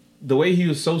guy, the way he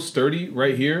was so sturdy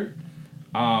right here,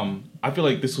 I feel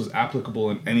like this was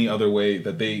applicable in any other way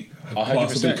that they have 100%.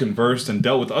 possibly conversed and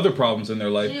dealt with other problems in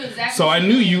their life. She knew exactly So I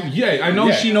knew you. Yeah, I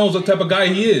know she knows what type of guy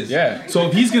he is. Yeah. So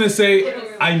if he's gonna say,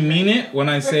 I mean it when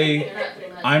I say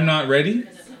I'm not ready,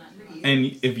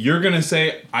 and if you're gonna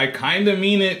say I kind of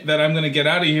mean it that I'm gonna get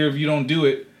out of here if you don't do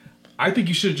it, I think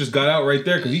you should have just got out right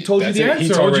there because he told you the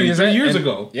answer already 3 years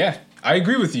ago. Yeah, I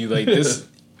agree with you. Like this,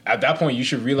 at that point, you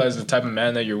should realize the type of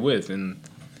man that you're with, and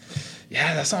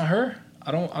yeah, that's on her.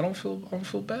 I don't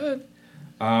feel bad.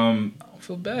 I don't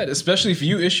feel bad, especially if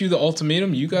you issue the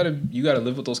ultimatum. You gotta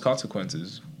live with those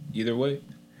consequences either way.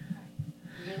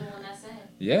 You're the one that said.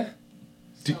 Yeah.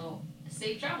 So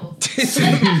safe travels.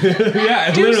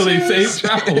 Yeah, literally safe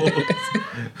travels.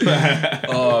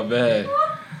 Oh man.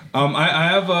 I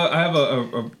have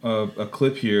a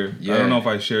clip here. Yeah. I don't know if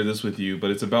I shared this with you,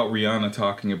 but it's about Rihanna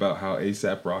talking about how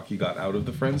A$AP Rocky got out of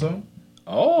the friend zone.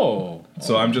 Oh.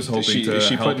 So I'm just hoping to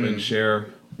help putting and share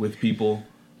with people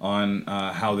on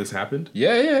how this happened.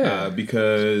 Yeah.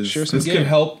 Because this can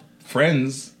help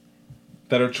friends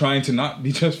that are trying to not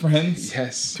be just friends.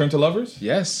 Yes. Turn to lovers.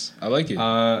 Yes, I like it.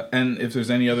 And if there's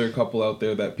any other couple out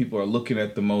there that people are looking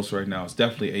at the most right now, it's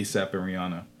definitely A$AP and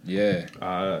Rihanna. Yeah.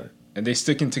 And they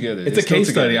sticking together. It's a case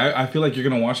study. I feel like you're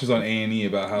gonna watch this on A&E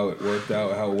about how it worked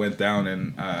out, how it went down,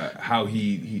 and how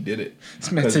he did it.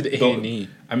 It's meant to A&E.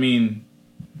 I mean,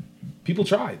 people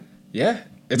tried. Yeah,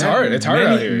 it's hard. It's hard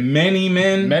out here. Many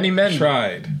men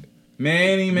tried.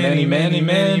 Many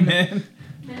men.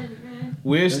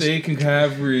 Wish they can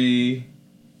have Ooh.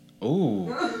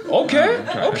 Okay.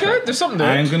 There's something there.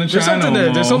 I ain't gonna try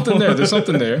There's something there. There's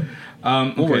something there.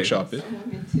 We'll workshop it.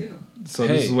 So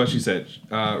this is what she said.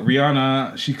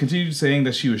 Rihanna, she continued saying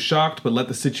that she was shocked but let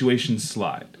the situation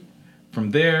slide.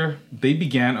 From there, they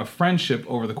began a friendship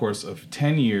over the course of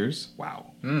 10 years.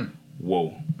 Wow.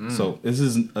 Whoa. So this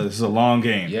is a long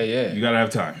game. Yeah. You gotta have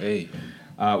time. Hey.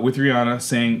 With Rihanna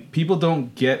saying, people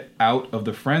don't get out of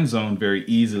the friend zone very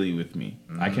easily with me.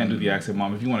 I can't do the accent,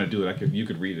 Mom. If you want to do it, you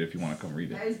could read it if you want to come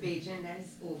read it. That is Bajan. That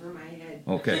is over my head.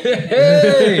 Okay.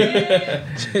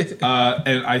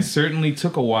 And I certainly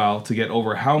took a while to get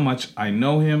over how much I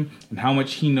know him and how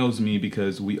much he knows me,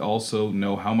 because we also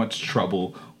know how much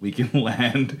trouble we can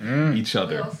land each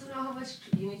other. We also know how much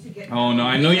you need to get. Oh no,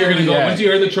 I know you're gonna go. Once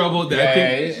you heard the trouble, I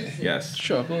think yes,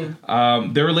 trouble.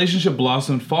 Their relationship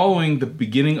blossomed following the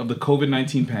beginning of the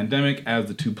COVID-19 pandemic, as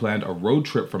the two planned a road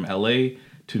trip from LA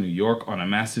to New York on a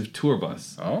massive tour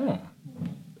bus. Oh.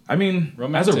 I mean,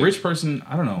 romantic. As a rich person,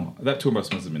 I don't know. That tour bus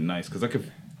must have been nice, because I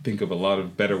could think of a lot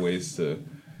of better ways to...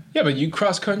 Yeah, but you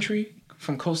cross country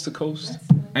from coast to coast.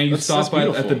 And you stop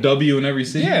at the W in every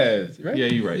city? Yeah, right? Yeah,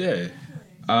 you're right. Yeah.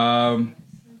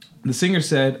 The singer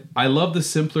said, I love the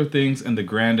simpler things and the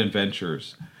grand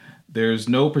adventures. There's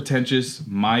no pretentious,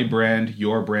 my brand,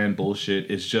 your brand bullshit.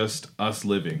 It's just us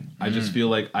living. I just feel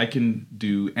like I can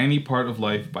do any part of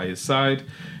life by his side.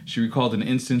 She recalled an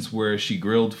instance where she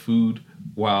grilled food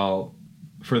while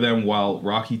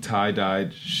Rocky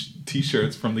tie-dyed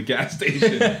t-shirts from the gas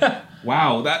station.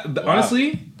 Wow.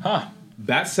 Honestly,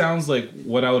 that sounds like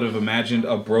what I would have imagined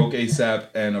a broke A$AP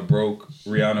and a broke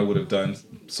Rihanna would have done.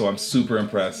 So I'm super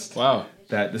impressed. Wow.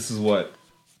 That this is what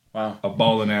a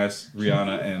ballin' ass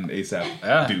Rihanna and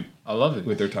A$AP do. I love it.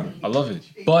 With their time. I love it.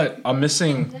 But I'm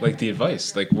missing like the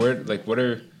advice. Like what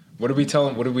are we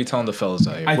telling the fellas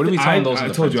out here? What are we telling those? I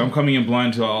told you I'm coming in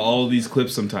blind to all these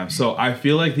clips sometimes. So I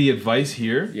feel like the advice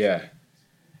here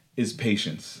is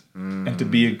patience and to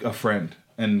be a friend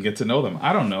and get to know them.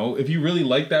 I don't know. If you really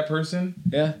like that person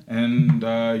and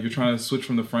you're trying to switch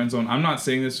from the friend zone. I'm not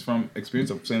saying this from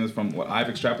experience. I'm saying this from what I've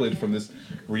extrapolated from this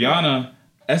Rihanna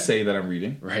essay that I'm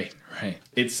reading. Right.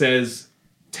 It says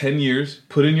 10 years,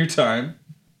 put in your time.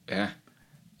 Yeah.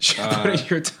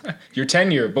 Your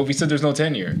tenure, but we said there's no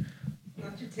tenure.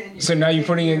 So now you're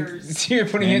putting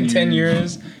in 10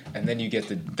 years, and then you get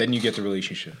the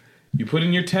relationship. You put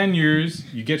in your 10 years,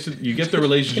 you get the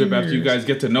relationship after you guys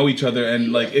get to know each other,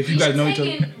 and like if you guys know each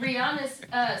other. Rihanna's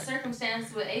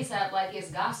circumstance with A$AP like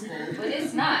it's gospel, but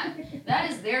it's not.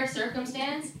 That is their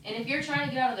circumstance, and if you're trying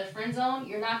to get out of the friend zone,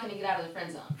 you're not going to get out of the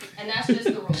friend zone, and that's just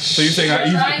the rule. So you're saying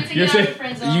you're out of the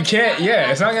friend zone, you can't.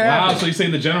 Yeah, it's not going to happen. Wow. So you're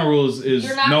saying the general rules is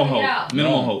no hope,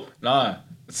 minimal hope. Nah.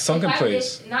 Sunken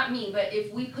place. Not me, but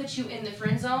if we put you in the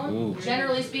friend zone,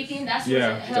 generally speaking, that's where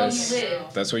the hell you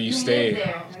live. That's where you stay. You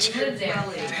live there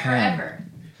forever.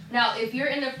 Now, if you're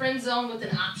in the friend zone with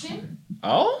an option,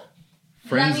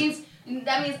 Friends.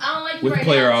 That means I don't like you with right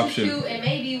player now. option. Cute, and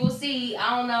maybe we'll see.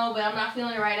 I don't know, but I'm not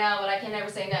feeling it right now. But I can never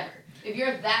say never. If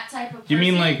you're that type of person, You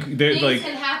mean like things like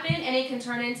can happen and it can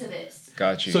turn into this.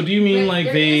 Got you. So do you mean like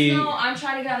there they? is no, I'm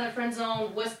trying to get out of the friend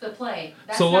zone. What's the play?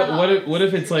 That's So not what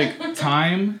if it's like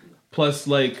time plus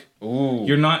like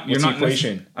you're not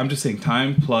equation? I'm just saying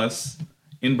time plus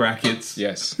in brackets.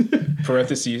 Yes.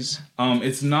 Parentheses.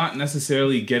 It's not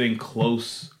necessarily getting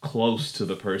close to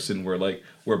the person where like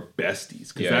we're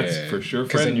besties because that's for sure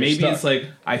friend. Maybe it's like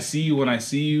I see you when I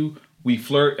see you, we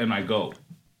flirt and I go.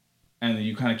 And then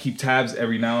you kind of keep tabs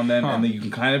every now and then, and then you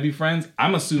can kind of be friends.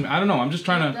 I'm assuming. I don't know. I'm just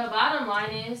trying to. The bottom line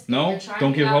is, no, you're trying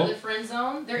don't to give get out hope. of the friend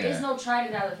zone. There is no try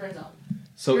to get out of the friend zone.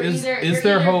 So you're is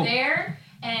there hope there,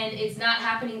 and it's not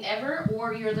happening ever,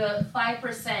 or you're the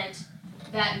 5%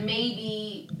 that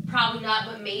maybe, probably not,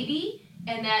 but maybe,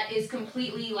 and that is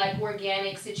completely like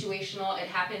organic, situational. It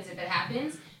happens if it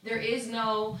happens. There is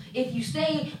no, if you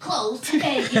stay close and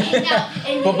you hang out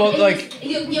and, but like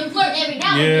you flirt every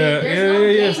now and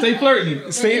then. Yeah. Stay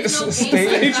flirting. Stay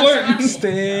flirting.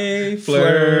 Stay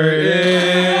flirting.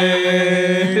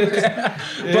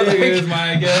 But like, is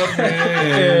my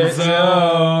girlfriend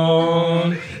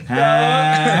zone.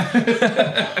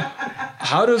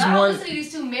 How does one? one? Listen to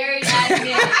these two married ass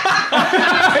men.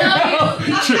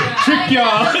 Trick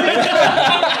y'all.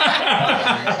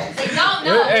 They don't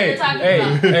know what they're talking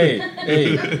about. Hey.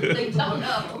 They don't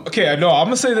know. Okay, I know. I'm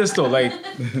gonna say this though. Like,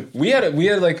 we had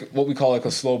like what we call like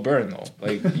a slow burn though.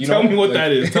 Like, you Tell know, me what like,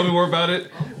 that is. Tell me more about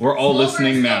it. We're all Slow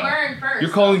listening burn, now. burn first.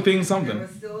 You're calling things something.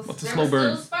 What's a slow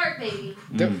burn? Still spark, baby.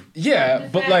 Yeah,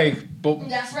 but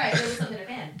That's right. There was something to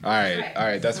fan. All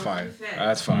right, that's fine.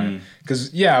 That's fine.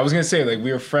 Because I was gonna say like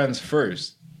we were friends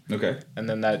first. Okay. And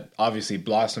then that obviously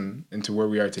blossomed into where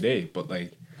we are today. But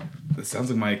like, it sounds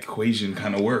like my equation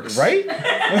kind of works, right?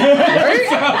 Right?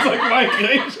 Sounds like my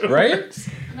equation, right?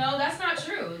 No, that's not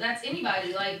true. That's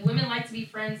anybody. Like women like to be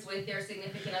friends with their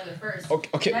significant other first.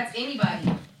 Okay. That's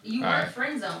anybody. You weren't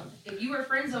friend zoned. If you were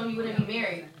friend zoned, you wouldn't be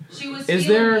married. She was. Is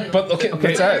there? You. But okay.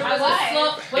 Was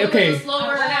a slow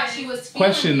burn out. She was feeling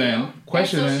Question you. then.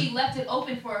 Question and so then. she left it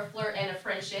open for a flirt and a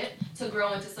friendship to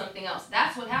grow into something else.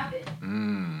 That's what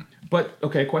happened. But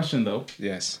okay, question though.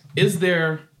 Yes. Is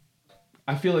there?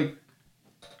 I feel like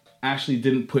Ashley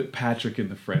didn't put Patrick in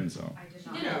the friend zone.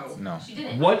 No. She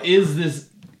didn't. What is this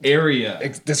area?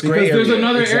 This gray area. There's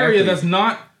another area Exactly. that's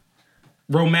not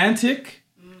romantic,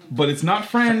 but it's not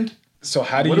friend. So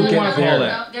how do what you do we get want to call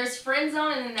that? No, there's friend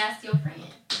zone and then that's your friend.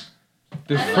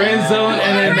 There's friend zone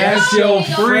and then that's your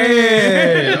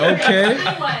friend.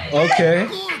 Okay.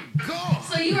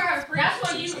 So you were her friend.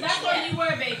 That's what you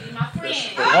were, baby, my friend.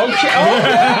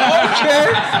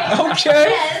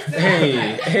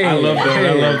 Okay. Hey. I love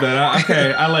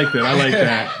that. I like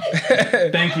that.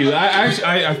 Thank you.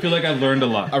 I feel like I learned a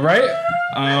lot. All right.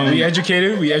 We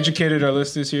educated our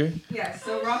listeners here. Yeah,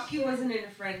 so Rocky wasn't in a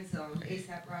friend zone.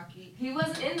 ASAP Rocky. He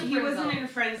wasn't in the friend zone. He wasn't in a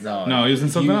friend zone. No, he was in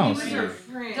something else. He was your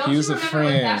friend. Don't He was you a remember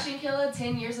friend. with Fashion Killer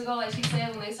 10 years ago, like she said,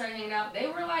 when they started hanging out, they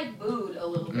were like booed a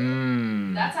little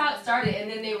bit. That's how it started,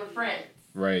 and then they were friends.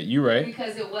 Right, you right.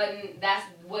 Because it wasn't that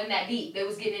deep. They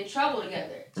was getting in trouble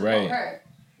together. To Right. her.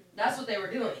 That's what they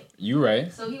were doing. You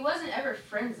right. So he wasn't ever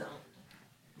friend zoned.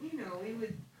 You know, we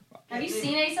would. Have you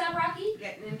seen ASAP Rocky?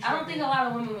 I don't think a lot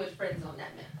of women would friend zone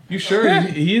that man. You sure?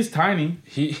 He is tiny.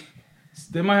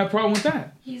 They might have a problem with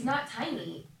that. He's not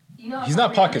tiny. You know how He's tall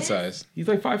not Rihanna pocket is? size. He's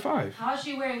like 5'5". How is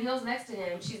she wearing heels next to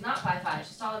him? She's not 5'5".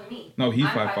 She's taller than me. No, he's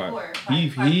I'm 5'5".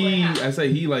 5'4". He I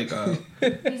say he like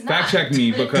fact check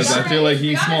me because I feel like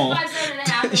he's small. Rihanna's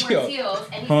 5'7.5" and wears heels,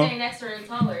 and he's standing next to her and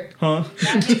taller. Huh?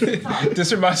 That makes him tall.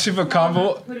 This reminds me of a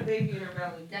convo. Put a baby in her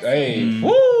belly. That's Hey, it.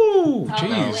 woo, Tall enough to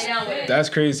lay down jeez, with. that's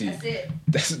crazy. That's it.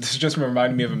 This just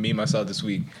reminded me of a meme I saw this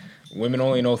week. Women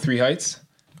only know 3 heights.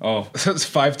 Oh, So it's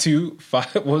 5'2",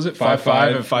 5. What was it?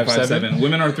 5'5" and 5'7".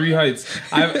 Women are 3 heights.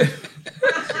 Mom,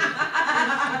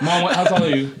 how tall are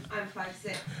you? I'm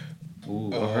 5'6".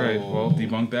 Ooh, all right. Well,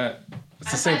 debunk that. It's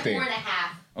the same thing. 4.5.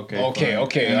 Okay. Okay. fine.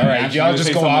 Okay. And All then right. Ashley Y'all would just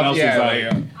say go someone off. else's Yeah. height.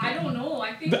 Like, I don't know.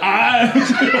 I think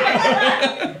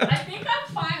I'm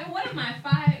 5. What am I?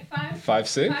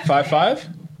 5'6", 5'5".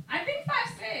 I think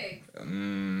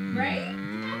 5'6". Right?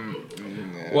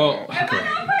 Well, Am I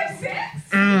not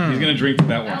 5'6"? he's gonna drink to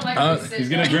that I don't one. like this. He's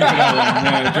gonna drink to that one.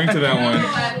 Yeah, drink to that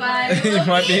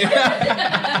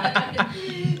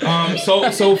one.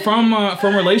 So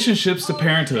from relationships to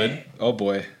parenthood. Oh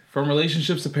boy. From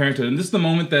relationships to parenthood, and this is the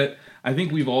moment that I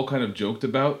think we've all kind of joked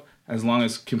about as long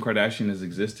as Kim Kardashian has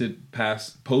existed,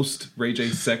 post Ray J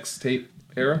sex tape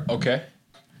era. Okay.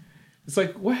 It's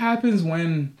like, what happens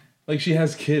when Like, she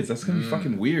has kids. That's gonna be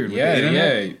fucking weird. Yeah, with the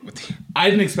internet. yeah. I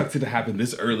didn't expect it to happen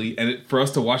this early, and for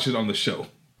us to watch it on the show.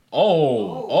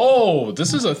 Oh,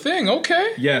 this is a thing.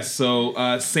 Okay. Yes.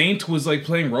 So Saint was like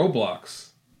playing Roblox.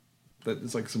 That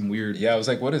is like some weird. Yeah, I was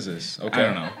like, what is this? Okay.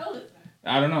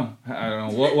 I don't know.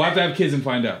 We'll have to have kids and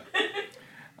find out.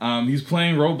 He's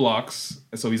playing Roblox,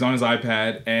 so he's on his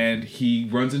iPad, and he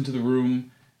runs into the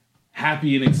room,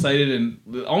 happy and excited and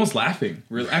almost laughing.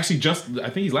 Actually, I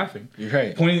think he's laughing. You're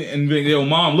right. Pointing and being, "Yo,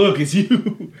 mom, look, it's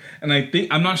you." And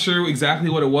I'm not sure exactly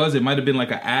what it was. It might have been like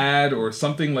an ad or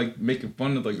something like making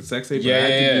fun of like the sex tape. But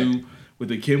it had to do with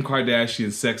the Kim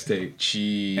Kardashian sex tape.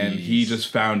 Jeez. And he just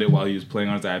found it while he was playing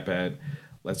on his iPad.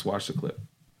 Let's watch the clip.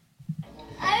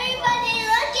 Everybody,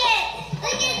 look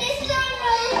at this on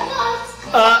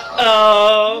Roblox.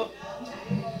 Uh-oh.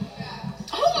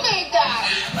 Who made that?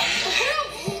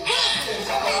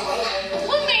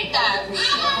 Who made that?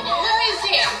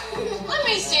 Let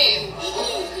me see.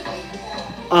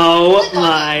 Oh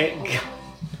my god.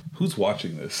 Who's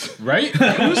watching this? Right?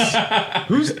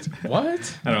 Who's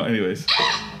what? I don't know. Anyways.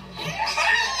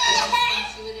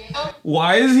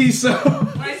 Why is he so...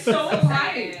 I'm so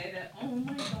excited. Oh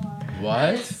my god.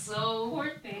 What? So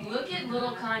look at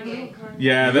little Kanye.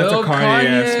 Yeah, that's Lil a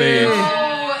Kanye-ass face.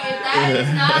 Oh, if that is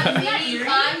not me,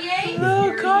 Kanye.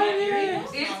 Lil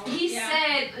Kanye. He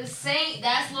said, Saint,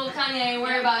 that's Lil Kanye, ain't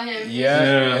worry about him.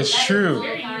 Yeah, it's That is true.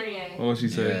 Lil Kanye. What was she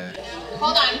saying? Yeah.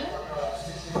 Hold on.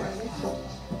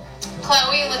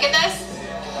 Chloe, look at this.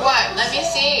 What? Let me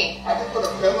see. I can put a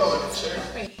pillow in the chair.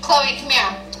 Chloe, come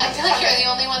here. I feel like you're the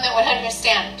only one that would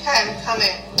understand. Okay, I'm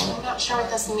coming. I'm not sure what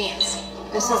this means.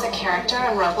 This is a character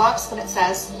in Roblox, what it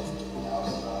says.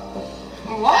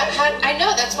 What? I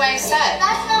know, that's why I said.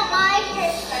 That's not my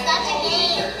character. That's a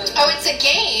game. Oh, it's a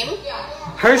game?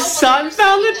 Her son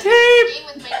found the tape. Game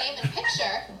with my name and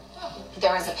picture.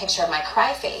 There was a picture of my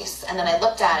cry face, and then I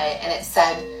looked at it, and it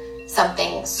said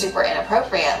something super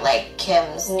inappropriate, like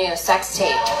Kim's new sex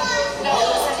tape. No, it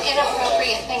was an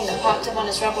inappropriate thing that popped up on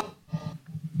his Roblox.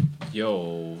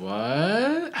 Yo,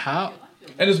 what? How?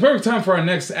 And it's perfect time for our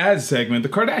next ad segment. The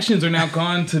Kardashians are now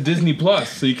gone to Disney Plus,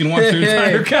 so you can watch their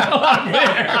entire catalog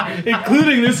there,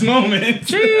 including this moment.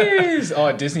 Jeez!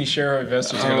 Oh, Disney share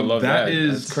investors are gonna love that. That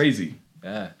is crazy.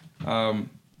 Yeah.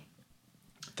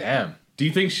 Damn. Do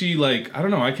you think she, like, I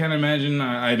don't know, I can't imagine,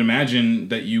 I'd imagine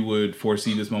that you would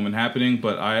foresee this moment happening,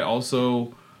 but I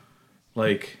also,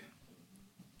 like,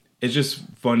 it's just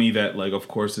funny that, like, of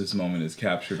course this moment is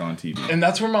captured on TV. And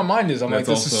that's where my mind is. I'm like,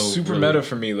 this is super really meta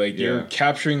for me. Like, Yeah. you're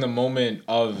capturing the moment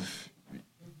of,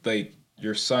 like,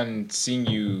 your son seeing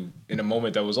you in a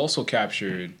moment that was also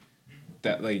captured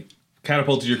that, like...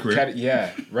 catapulted your career.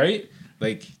 Yeah, right?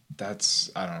 Like, that's,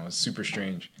 I don't know, it's super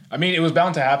strange. I mean, it was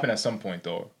bound to happen at some point,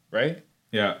 though, right?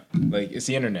 Yeah. Like, it's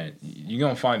the internet. You're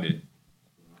gonna find it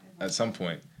at some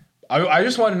point. I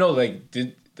just want to know, like,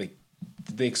 did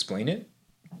they explain it?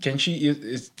 Can she,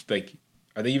 is like,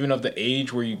 are they even of the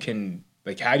age where you can,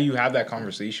 like, how do you have that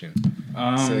conversation?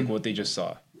 Say, like, what they just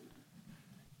saw.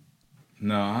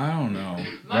 No, I don't know.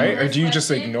 Right? Or do you just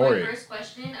ignore it? My first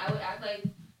question, I would act like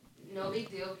no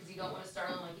big deal because you don't want to start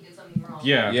on like he did something wrong.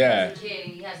 Yeah. Yeah. He's a kid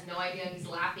and he has no idea and he's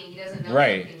laughing. He doesn't know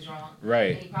Right. something's wrong.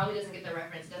 Right. And he probably doesn't get the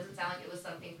reference. It doesn't sound like it was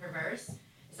something perverse. It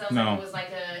sounds No. like it was like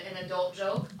an adult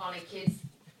joke on a kid's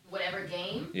whatever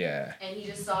game. Yeah. And he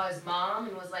just saw his mom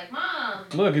and was like, "Mom."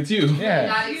 Look, it's you. And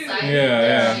got excited.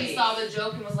 Yeah, And she saw the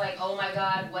joke and was like, "Oh my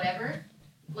god, whatever."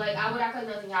 Like I would act like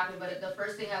nothing happened, but the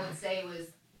first thing I would say was,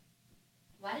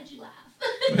 "Why did you laugh?"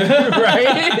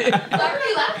 Right? Why were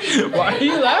you laughing? Why are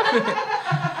you laughing?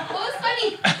 What was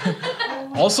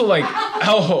funny? Also, like,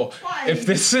 if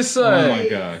this is Oh my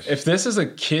gosh. if this is a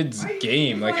kid's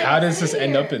game, like, how does this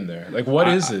end up in there? Like, what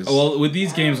is this? Well, with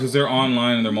these games, because they're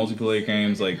online and they're multiplayer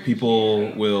games, like,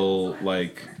 people will,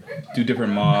 like, do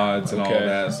different mods and all Okay. of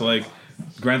that. So, like,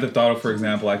 Grand Theft Auto, for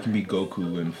example, I can be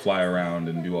Goku and fly around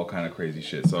and do all kind of crazy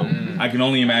shit. So, I can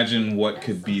only imagine what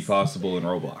could be possible in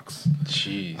Roblox.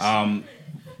 Jeez.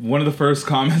 One of the first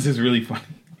comments is really funny.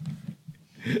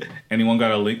 Anyone got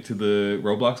a link to the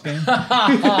Roblox game?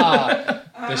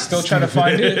 They're still trying to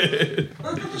find it?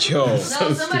 Yo. No,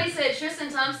 somebody said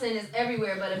Tristan Thompson is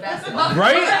everywhere but in basketball.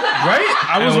 Right? Right?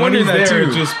 I was And when wondering he's that there,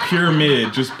 too. Just pure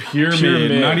mid. Pure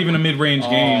mid. Not even a mid-range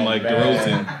game like man.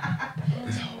 DeRozan.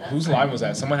 Whose line was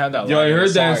that? Someone had that line. Yo, I heard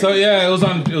that. Sorry. So yeah, it was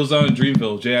on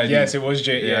Dreamville. JID. Yes, it was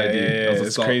J. Yeah, That was it's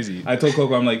assault. crazy. I told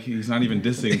Coco, I'm like, he's not even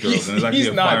dissing DeRozan. It's actually He's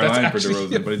a not. fire That's line actually- for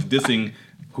DeRozan, but it's dissing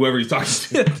whoever he's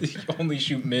talking to. You only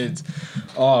shoot mids.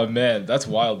 Oh man, that's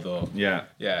wild though. Yeah.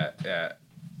 Yeah.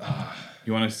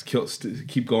 You want to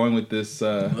keep going with this?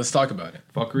 Let's talk about it.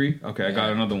 Fuckery. Okay, I got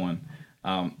another one.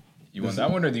 You want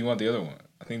that one, or do you want the other one?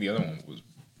 I think the other one was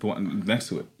the one next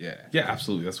to it. Yeah. Yeah,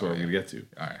 absolutely. That's what we're gonna get to.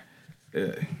 All right.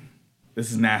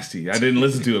 This is nasty. I didn't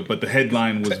listen to it, but the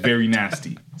headline was very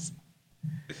nasty.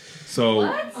 So,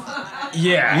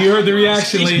 yeah, you heard the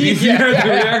reaction, ladies. You heard the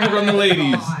reaction from the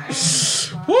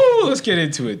ladies. Woo! Let's get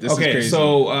into it. This is crazy.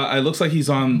 So it looks like he's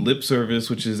on Lip Service,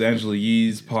 which is Angela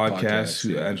Yee's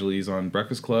podcast. Angela Yee's on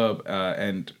Breakfast Club,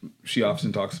 and she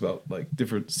often talks about like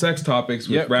different sex topics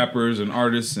with rappers and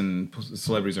artists and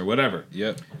celebrities or whatever.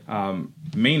 Yep.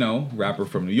 Mano, rapper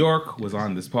from New York, was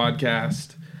on this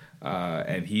podcast.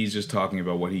 And he's just talking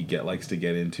about what he likes to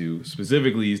get into.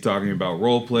 Specifically, he's talking about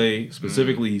role play.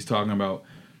 Specifically, he's talking about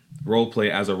role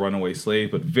play as a runaway slave.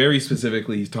 But very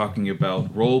specifically, he's talking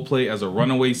about role play as a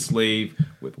runaway slave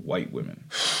with white women.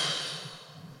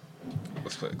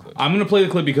 Let's play the clip. I'm going to play the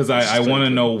clip because I want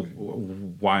to know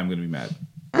why I'm going to be mad.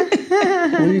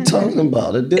 What are you talking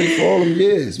about? I did it for all them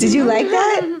years. Did you like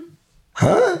that?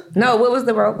 Huh? No, what was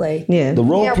the role play? Yeah. The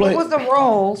role play. What was the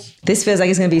roles? This feels like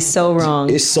it's going to be so wrong.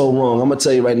 It's so wrong. I'm going to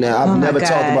tell you right now. I've never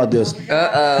talked about this.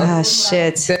 Ah,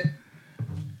 shit.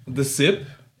 The sip?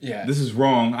 Yeah. This is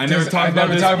wrong. I never talked about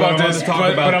this,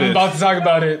 but I'm about to talk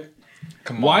about it.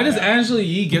 Come on. Why does Angela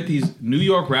Yee get these New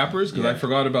York rappers? Because I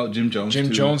forgot about Jim Jones.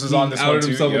 Jim Jones is on this one too. He outed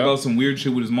himself about some weird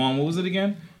shit with his mom. What was it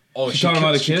again? Oh, she's talking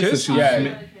about a kiss?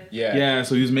 Yeah,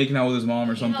 so he was making out with his mom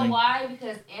or something. You know why?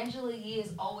 Because Angela Yee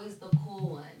is always the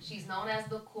cool one. She's known as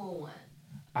the cool one.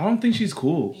 I don't think she's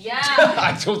cool. Yeah.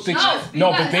 I don't think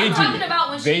no, but they do. I'm talking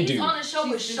about when she's on the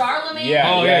show with Charlamagne.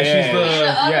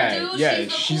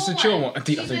 She's the chill one.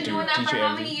 She's been doing that for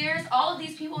how many years? All of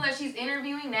these people that she's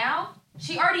interviewing now,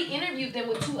 she already interviewed them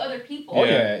with 2 other people. Oh,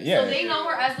 yeah. So they know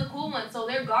her as the cool one. So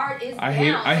their guard is down. I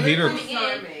hate her. Coming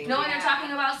in, knowing they're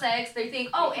talking about sex, they think,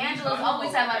 oh, Angela's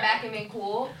always had my back and been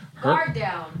cool. Guard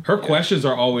down. Her questions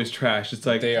are always trash. It's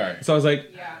like they are. So I was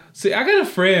like, see, I got a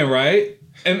friend, right?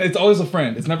 And it's always a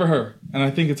friend. It's never her. And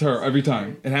I think it's her every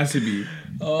time. It has to be.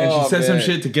 And she says some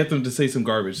shit to get them to say some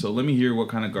garbage. So let me hear what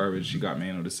kind of garbage she got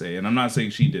Mano to say. And I'm not saying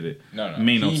she did it. No.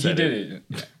 Mano said he did it.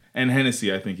 Yeah. And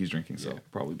Hennessy, I think he's drinking. So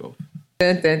probably both.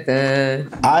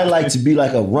 I like to be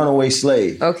like a runaway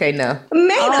slave. Okay, no. Mano.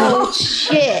 Oh,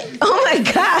 shit. Oh, my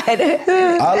God.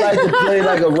 I like to play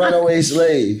like a runaway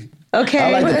slave. Okay.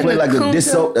 I like to play like a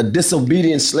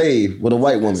disobedient slave with a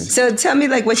white woman. So tell me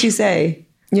like what you say.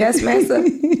 Yes, Massa.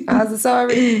 How's the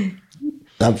sorry?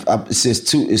 It's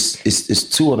two. It's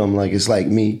 2 of them. Like it's like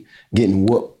me getting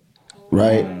whooped,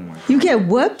 right? You get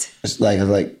whooped? It's like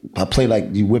I play like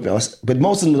you whipping, but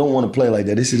most of them don't want to play like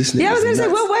that. This nigga. Yeah, I was gonna say,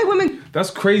 what white woman?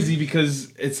 That's crazy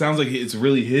because it sounds like it's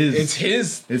really his. It's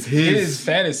his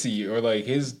fantasy or like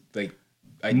his like.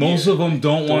 Idea. Most of them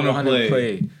don't want to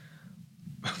play.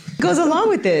 Goes along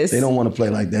with this. They don't want to play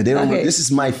like that. They don't. Okay. This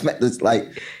is my. It's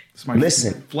like.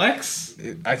 Listen, flex.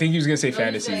 I think he was gonna say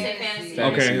fantasy.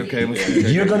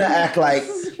 Okay. You're gonna act like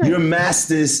your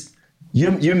master's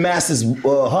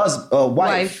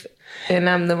wife, and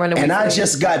I'm the runaway. And I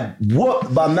just got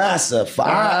whooped by Massa for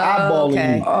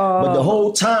eyeballing you. But the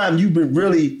whole time you've been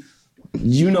really,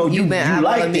 you liked it. You've been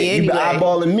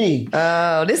eyeballing me.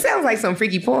 Oh, this sounds like some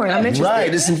freaky porn. I'm interested.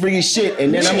 Right, this is some freaky shit.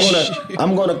 And then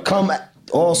I'm gonna come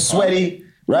all sweaty.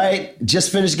 Right?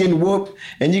 Just finished getting whooped.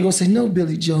 And you're going to say, no,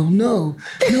 Billy Joe, no,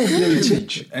 Billy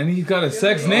Joe. And he's got a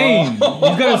sex name. He's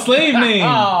got a slave name.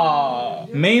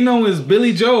 Mano is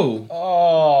Billy Joe.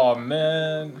 Oh,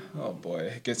 man. Oh, boy.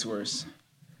 It gets worse.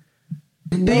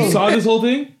 You saw this whole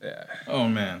thing? Yeah. Oh,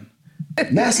 man.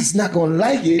 Massa's not going to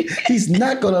like it. He's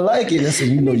not going to like it. That's what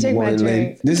you know you want to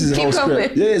like. This is his own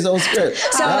script. Yeah, his own script.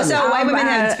 So white women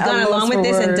have gone along with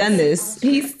this and done this.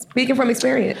 He's speaking from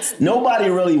experience. Nobody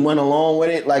really went along with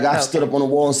it. Like, I stood up on the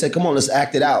wall and said, come on, let's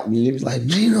act it out. And he was like,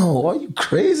 Mano, are you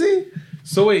crazy?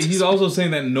 So wait, he's also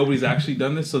saying that nobody's actually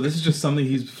done this? So this is just something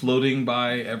he's floating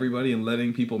by everybody and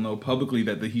letting people know publicly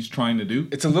that he's trying to do?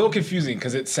 It's a little confusing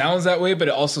because it sounds that way, but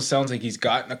it also sounds like he's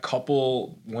gotten a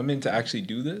couple women to actually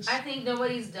do this. I think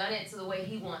nobody's done it to the way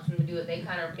he wants them to do it. They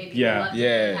kind of maybe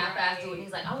half-assed it.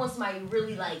 He's like, I want somebody to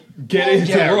really like get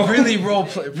into the role. Really role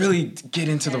play, really get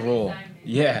into the role.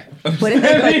 Yeah. What if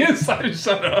they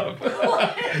shut up.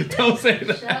 Don't say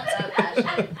that.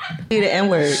 Shut up, do the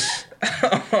N-word.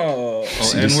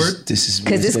 N-word?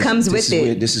 Because this comes with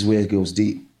it. This is where it goes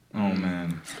deep. Oh,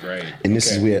 man. Right. And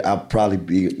this is where I'll probably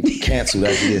be canceled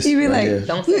after this. You be like,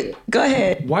 don't say it. Go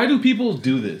ahead. Why do people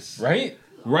do this? Right?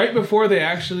 Right before they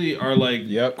actually are like,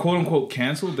 quote unquote,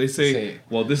 canceled, they say,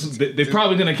 well, this is they're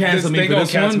probably going to cancel me for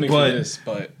this one,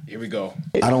 but here we go.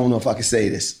 I don't know if I can say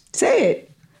this. Say it.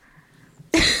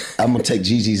 I'm going to take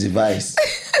Gigi's advice.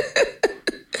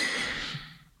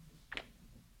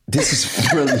 This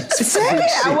is really. Say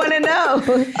it. I want to know.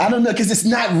 I don't know because it's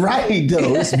not right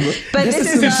though. But this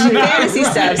is fantasy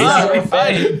stuff. It's not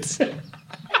right.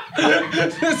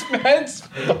 This man's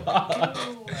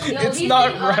it's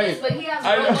not right. Honest, but he has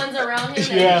real ones around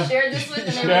him that he shared this with,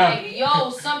 and they're like, "Yo,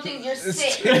 something, you're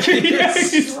sick.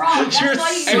 This is wrong." That's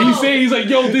why he and he's like,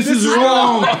 "Yo, this is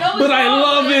wrong, but I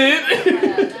love it."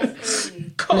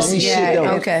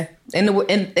 Yeah, okay. In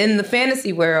the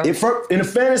fantasy world, in the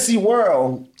fantasy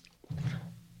world,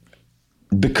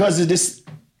 because of this,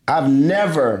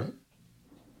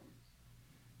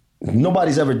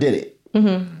 nobody's ever did it.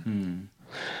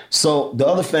 So the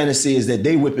other fantasy is that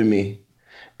they whipping me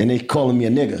and they calling me a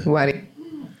nigga. Right.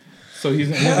 So he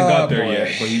hasn't got there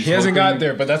yet. But he hasn't got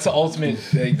there, but that's the ultimate.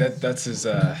 That's his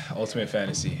ultimate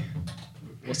fantasy.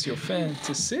 What's your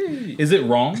fantasy? Is it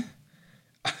wrong?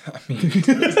 I mean, is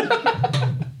being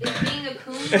a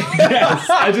coon wrong? Yes.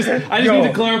 I just need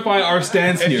to clarify our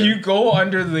stance here. If you go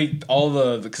under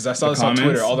because I saw this on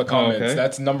Twitter, all the comments.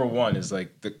 That's number one is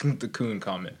like the coon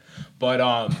comment,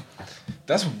 but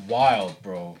that's wild,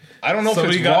 bro. I don't know if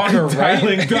it's wrong or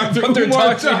right. Dr. But they're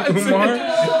Umar talking Umar.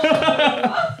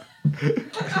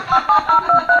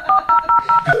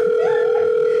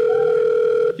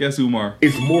 Yes, Umar.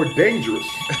 It's more dangerous.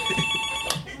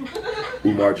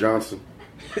 Umar Johnson.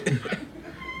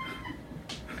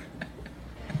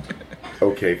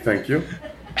 Okay, thank you.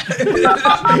 It's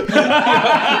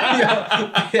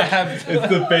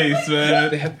the face,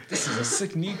 man. This is a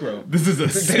sick Negro. This is a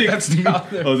sick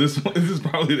Negro. Oh, this is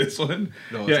probably this one.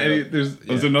 No,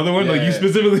 there's another one. Like you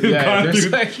specifically have gone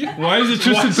through. Why is it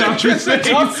Tristan Thompson's face?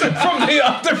 From the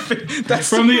other? That's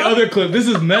from the other clip. This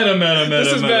is meta.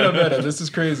 This is meta. This is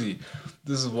crazy.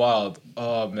 This is wild.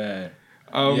 Oh man.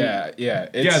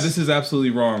 This is absolutely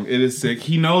wrong. It is sick.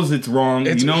 He knows it's wrong.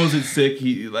 He knows it's sick.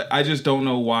 I just don't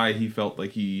know why he felt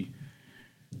like he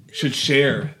should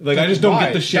share. Like I just don't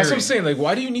get the sharing. That's what I'm saying. Like,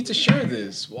 why do you need to share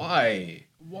this? Why?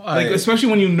 Like, especially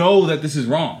when you know that this is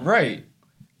wrong. Right.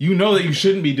 You know that you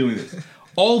shouldn't be doing this.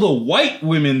 All the white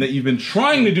women that you've been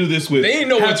trying to do this with, they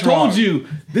know have told you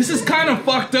this is kind of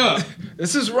fucked up.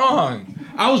 This is wrong.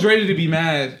 I was ready to be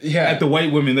mad at the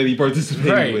white women that he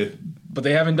participated with, but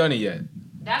they haven't done it yet.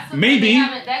 That's maybe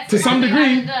to some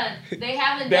degree. They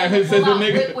haven't done the full out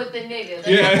whip with the nigga.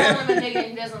 They call him a nigga and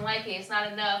he doesn't like it. It's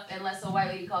not enough unless a white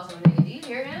lady calls him a nigga. Do you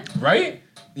hear him? Right?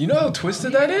 You know how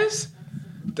twisted that is?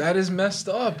 That is messed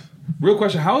up. Real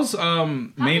question: How's How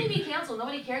can he be canceled?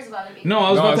 Nobody cares about him. No, I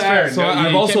was about to ask. So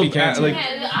I've also I'm not to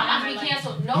be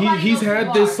canceled. He's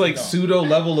had this like pseudo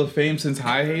level of fame since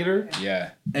High Hater.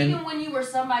 Yeah. And even when you were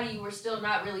somebody, you were still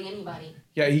not really anybody.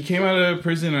 Yeah, he came out of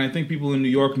prison, and I think people in New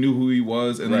York knew who he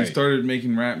was, and then he started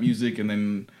making rap music, and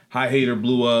then High Hater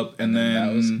blew up, and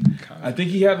then I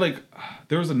think he had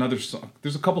there was another song.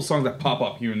 There's a couple songs that pop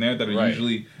up here and there that are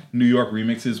usually New York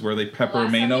remixes where they pepper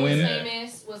Mano in.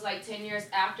 Famous was 10 years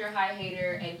after High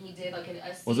Hater, and he did a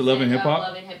was it Love and Hip Hop?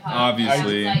 Love and Hip Hop.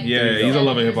 Obviously, he's a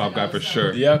Love and Hip Hop guy for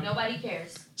sure. Yep. Nobody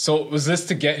cares. So was this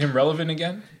to get him relevant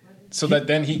again, so that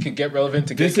then he could get relevant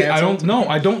to get canceled? I don't know.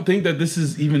 I don't think that this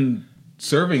is even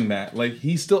serving that. Like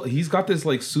he's got this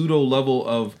pseudo level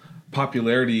of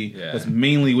popularity that's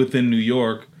mainly within New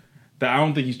York that I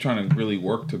don't think he's trying to really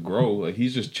work to grow. Like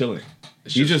he's just chilling.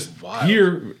 He's just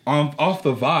here off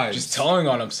the vibe, just telling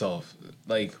on himself.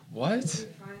 Like what?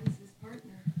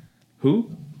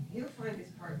 Who? He'll find his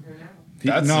partner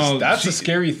now. That's a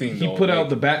scary thing. He put out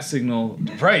the bat signal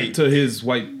to his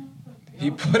white. He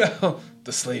put out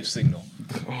the slave signal.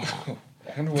 Oh.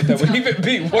 I wonder what that would even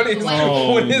be. What is that?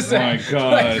 Oh my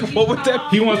god! What would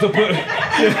that be? He wants to put.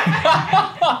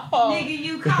 Nigga,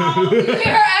 you call. You hear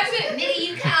her accent? Nigga,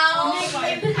 you call.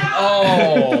 Nigga, you call.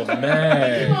 Oh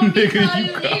man! Nigga,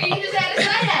 you call. You just had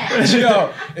to say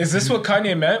that. Yo, is this what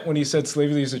Kanye meant when he said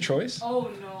slavery is a choice?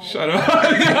 Oh no! Shut up!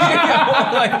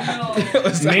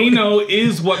 Mano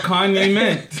is what Kanye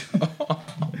meant.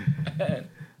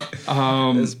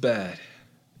 Oh, man. It's bad.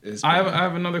 I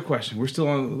have another question. We're still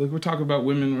on. We're talking about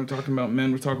women. We're talking about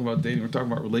men. We're talking about dating. We're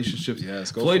talking about relationships. Yeah,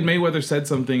 let's go. Floyd Mayweather said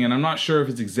something, and I'm not sure if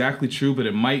it's exactly true, but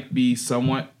it might be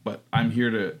somewhat. But I'm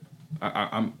here to.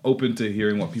 I'm open to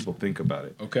hearing what people think about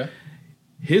it. Okay.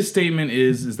 His statement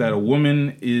is that a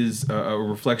woman is a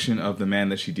reflection of the man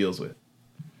that she deals with.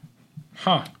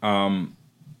 Huh. I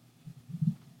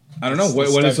don't know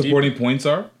what his supporting points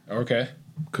are. Okay.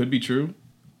 Could be true.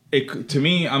 To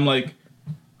me, I'm like,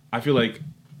 I feel like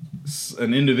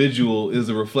an individual is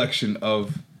a reflection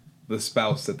of the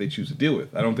spouse that they choose to deal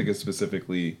with. I don't think it's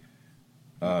specifically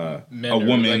a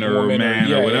woman or a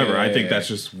man or whatever. I think that's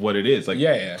just what it is. Like,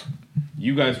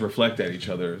 you guys reflect at each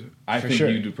other. I think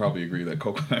you do probably agree that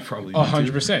Coco and I probably do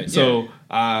 100%. So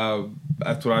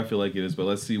that's what I feel like it is. But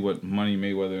let's see what Money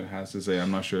Mayweather has to say.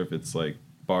 I'm not sure if it's like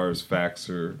bars, facts,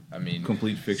 or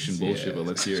complete fiction bullshit. But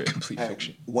let's hear it. Complete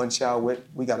fiction. One child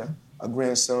we got a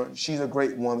grandson. She's a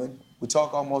great woman. We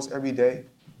talk almost every day,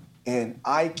 and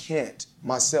I can't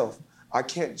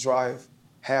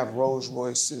have Rolls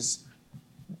Royces,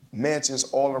 mansions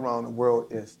all around the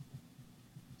world if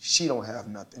she don't have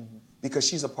nothing, because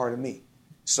she's a part of me.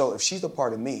 So if she's a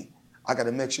part of me, I got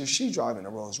to make sure she's driving a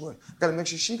Rolls Royce. I got to make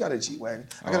sure she got a G-Wagon.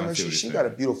 I got to make sure she got a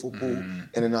beautiful pool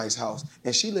and a nice house,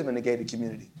 and she live in a gated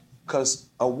community. Because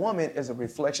a woman is a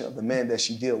reflection of the man that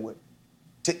she deal with.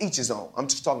 To each his own. I'm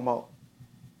just talking about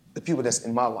the people that's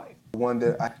in my life. The one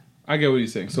that I get what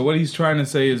he's saying. So what he's trying to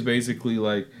say is basically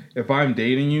like, if I'm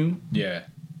dating you,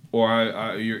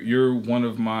 or you're one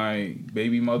of my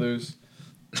baby mothers.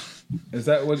 Is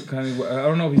that what kind of? I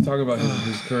don't know if he's talking about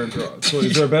his current girl. So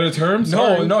is there a better term?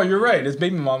 No, you're right. It's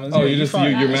baby mamas. Oh, you're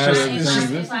mad at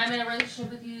everything. If I'm in a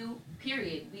relationship with you,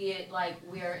 period. Be it like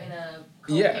we're in a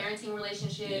co-parenting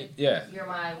relationship. Yeah. You're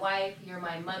my wife. You're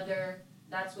my mother.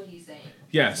 That's what he's saying.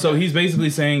 Yeah. So he's basically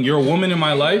saying you're a woman in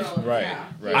my life. Right.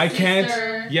 I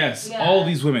can't. Yes. All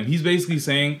these women. He's basically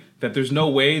saying that there's no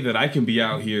way that I can be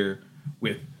out here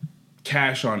with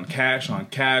cash on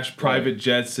cash, private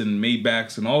jets and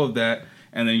Maybachs and all of that,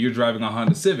 and then you're driving a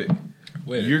Honda Civic.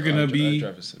 You're gonna be. I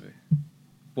drive a Civic.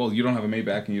 Well, you don't have a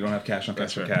Maybach and you don't have cash on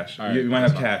cash on cash. Right. You might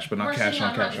have cash, but not cash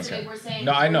on cash on cash.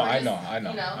 No, I know.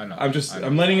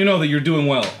 I'm letting you know that you're doing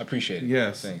well. Appreciate it.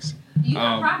 Yes. Thanks. You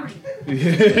have property.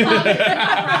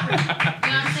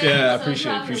 Yeah, I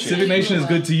appreciate it. Civic Nation is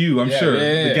good to you, I'm sure.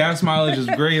 Yeah. The gas mileage is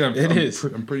great.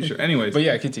 I'm pretty sure. Anyways. But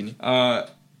yeah, continue.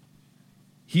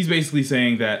 He's basically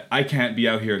saying that I can't be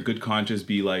out here in good conscience,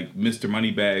 be like Mr.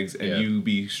 Moneybags, and you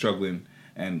be struggling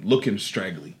and looking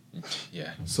straggly.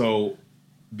 Yeah. So,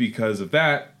 because of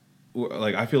that,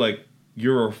 like I feel like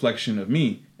you're a reflection of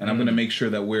me, and I'm gonna make sure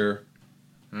that we're,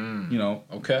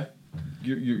 okay,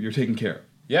 you're taken care of.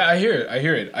 Yeah, I hear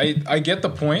it. I get the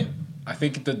point. I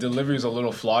think the delivery is a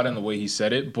little flawed in the way he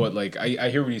said it, but like I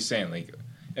hear what he's saying. Like,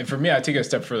 and for me, I take it a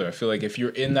step further. I feel like if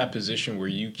you're in that position where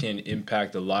you can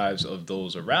impact the lives of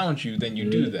those around you, then you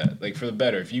do that, like for the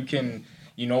better. If you can,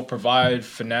 provide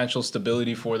financial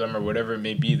stability for them or whatever it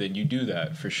may be, then you do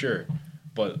that for sure.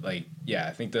 But like, yeah,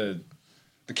 I think the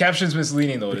caption's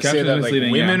misleading though. To say that like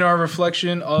women are a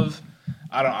reflection of,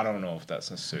 I don't know if that's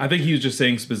necessary. I think he was just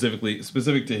saying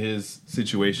specific to his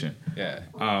situation. Yeah.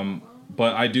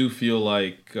 But I do feel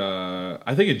like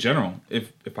I think in general,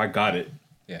 if I got it.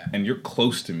 Yeah. And you're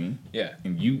close to me. Yeah.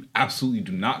 And you absolutely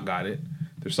do not got it.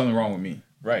 There's something wrong with me.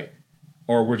 Right.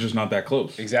 Or we're just not that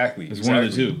close. Exactly. It's one of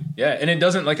the two. Yeah. And it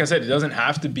doesn't, like I said, it doesn't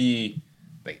have to be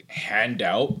like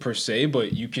handout per se,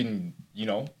 but you can,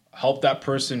 help that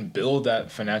person build that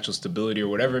financial stability or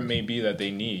whatever it may be that they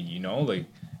need, like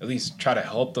at least try to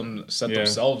help them set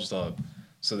themselves up.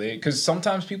 So because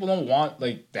sometimes people don't want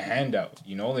like the handout,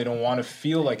 they don't want to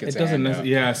feel like it's a handout.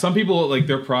 Yeah, some people like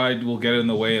their pride will get in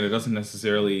the way, and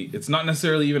it's not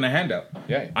necessarily even a handout.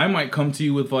 Yeah, I might come to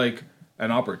you with like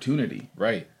an opportunity.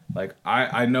 Right. Like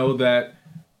I know that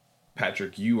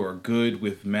Patrick, you are good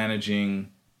with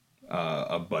managing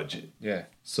a budget. Yeah.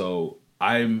 So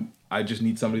I just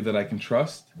need somebody that I can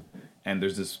trust. And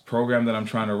there's this program that I'm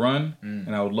trying to run,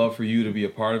 and I would love for you to be a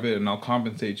part of it, and I'll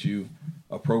compensate you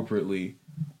appropriately.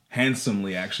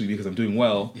 Handsomely, actually, because I'm doing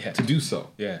well to do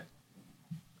so. Yeah.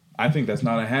 I think that's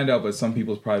not a handout, but some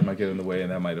people's pride might get in the way, and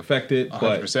that might affect it.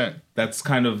 100%. But that's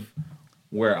kind of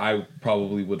where I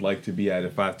probably would like to be at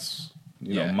if that's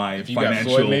my if you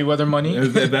financial got Floyd Mayweather money.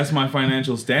 That's my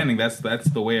financial standing. That's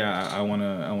the way I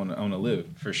wanna live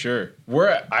for sure.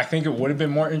 I think it would have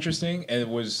been more interesting, and it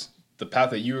was the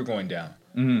path that you were going down.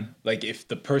 Mm-hmm. Like if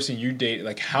the person you date,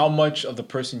 like how much of the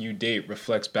person you date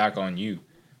reflects back on you.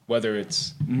 Whether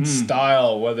it's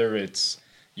style, whether it's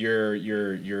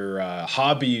your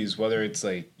hobbies, whether it's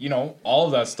like all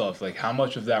of that stuff, like how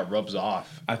much of that rubs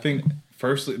off. I think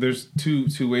firstly, there's two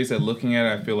ways at looking at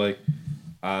it. I feel like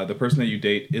the person that you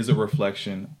date is a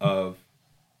reflection of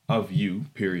you.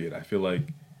 Period. I feel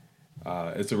like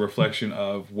it's a reflection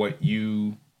of what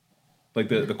you like,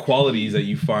 the qualities that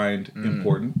you find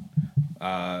important.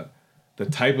 The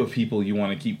type of people you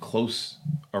want to keep close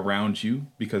around you,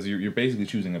 because you're basically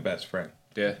choosing a best friend.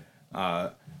 Yeah.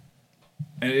 And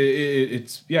it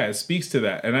speaks to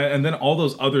that, and then all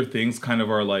those other things kind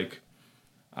of are like,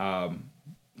 kind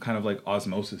of like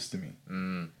osmosis to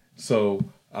me. So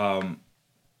I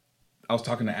was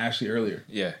talking to Ashley earlier.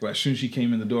 Yeah. But as soon as she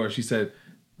came in the door, she said,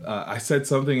 I said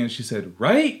something, and she said,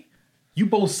 "Right." You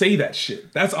both say that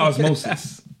shit. That's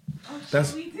osmosis.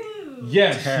 That's we do.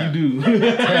 Yes, Damn. you do.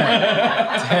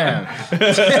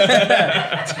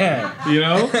 Damn. You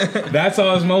know, that's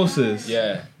osmosis.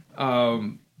 Yeah.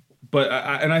 But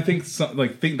I think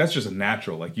that's just a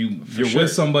natural. Like you're sure.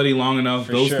 with somebody long enough,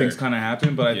 For those sure. things kind of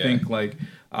happen. But I think like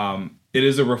it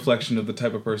is a reflection of the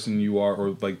type of person you are,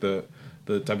 or like the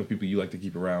type of people you like to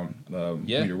keep around. Who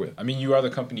you're with. I mean, you are the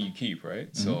company you keep, right?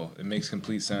 So it makes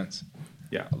complete sense.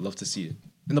 Yeah, I'd love to see it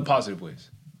in the positive ways.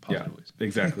 Positive ways.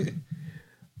 Exactly.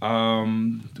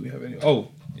 Do we have any? Oh,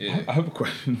 yeah. I have a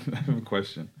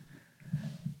question.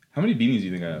 How many beanies do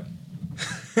you think I have?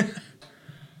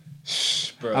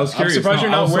 Bro, I was curious. I'm surprised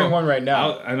you're not wearing so- one right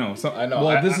now. I know. I know.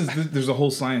 Well, there's a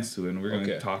whole science to it, and we're going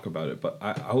to Okay. talk about it. But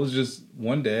I was just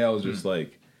one day I was just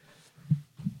like,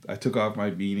 I took off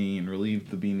my beanie and relieved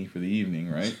the beanie for the evening,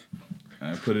 right?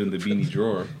 And I put it in the beanie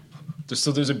drawer.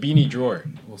 So there's a beanie drawer.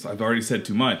 Well, so I've already said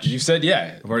too much. You said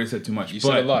yeah. I've already said too much. You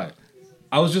said a lot.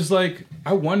 I was just like,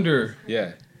 I wonder.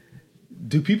 Yeah.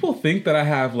 Do people think that I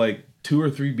have like 2 or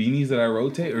 3 beanies that I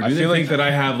rotate, or do I they feel think like- that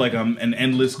I have like an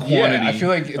endless quantity? Yeah, I feel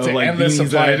like it's of, an like, endless beanies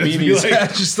supply that of I just be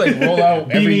beanies. Just like roll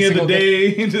out every beanie of the single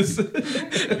day.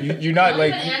 Just You're not Don't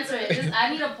like. even answer it. Just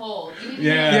I need a poll. You need to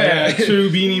yeah, true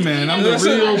beanie man. I'm the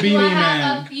real do beanie I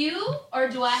have man. a few or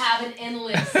do I have an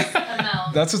endless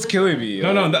amount? That's what's killing me.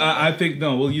 No, I think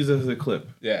no. We'll use it as a clip.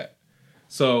 Yeah.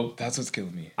 So that's what's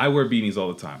killing me. I wear beanies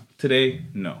all the time. Today,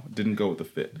 no, didn't go with the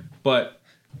fit. But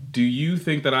do you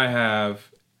think that I have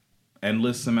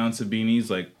endless amounts of beanies,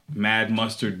 like mad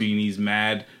mustard beanies,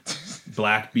 mad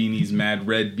black beanies, mad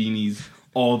red beanies,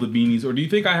 all the beanies, or do you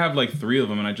think I have like 3 of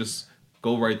them and I just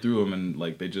go right through them and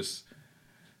like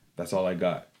that's all I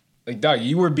got? Like, dog,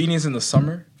 you wear beanies in the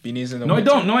summer? Beanies in the No,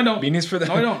 winter? I don't. No, I don't. Beanies for the...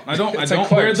 No, I don't. I don't It's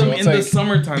like wear Clark, them so in it's the like-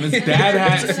 summertime. It's dad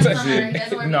hat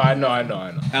season. No, I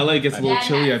know. LA gets a little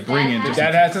chilly. I bring in just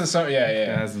Dad hats in the summer. Yeah.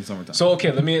 Dad hats in the summertime. So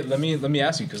okay, let me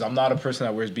ask you, because I'm not a person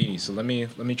that wears beanies. So let me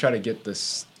try to get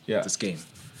this game.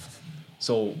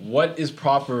 So what is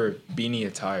proper beanie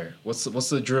attire? What's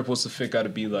the drip? What's the fit got to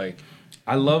be like?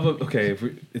 I love it. Okay,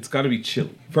 it's got to be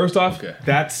chilly. First off,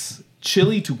 that's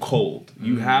chilly to cold.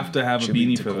 You have to have a Chilly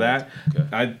beanie to for cold. that.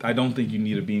 Okay. I don't think you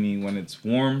need a beanie when it's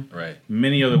warm. Right.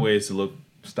 Many other ways to look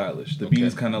stylish. The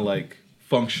beanie's kind of like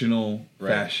functional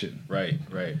fashion. Right.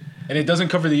 And it doesn't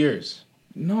cover the ears.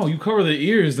 No, you cover the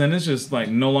ears, then it's just like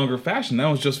no longer fashion. That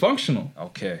was just functional.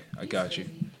 Okay, I got you.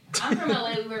 I'm from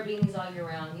LA. We wear beanies all year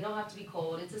round. You don't have to be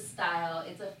cold. It's a style.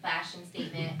 It's a fashion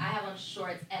statement. I have on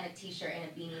shorts and a t-shirt and a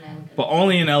beanie. And I look But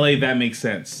only in LA that makes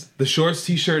sense. The shorts,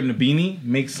 t-shirt, and the beanie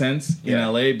makes sense in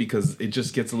LA because it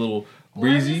just gets a little Or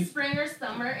breezy. in spring or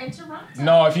summer in Toronto.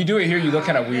 No, if you do it here, you look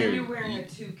kind of weird. You're wearing a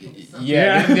toque in summer.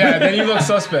 Yeah, then you look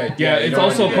suspect. Yeah, you it's don't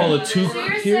also wanna do called that. a toque So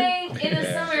you're here. saying in the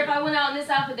summer, if I went out in this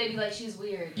outfit, they'd be like, she's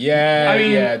weird. Yeah,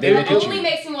 they It look at only you.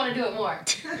 makes me want to do it more.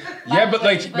 Yeah, but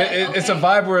like, it's a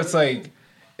vibe where it's like,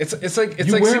 it's like You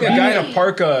like wear seeing a a guy in beanie. a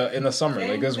parka in the summer.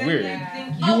 Like that's weird.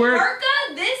 You wear Parka?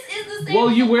 This is the same. well,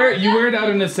 as you the wear parka? it out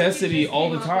of necessity all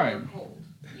the time.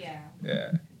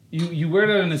 Yeah. You wear it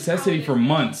out of necessity for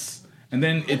months, and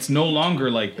then it's no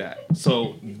longer like that.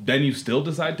 So then you still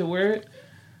decide to wear it.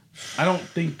 I don't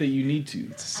think that you need to.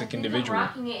 It's a sick I'm individual.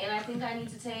 rocking it, and I think I need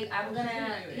to take. I'm gonna,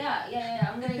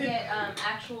 I'm gonna get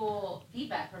actual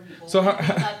feedback from people. So What do you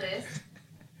how- think about this?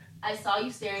 I saw you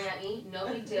staring at me. No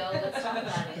big deal. Let's talk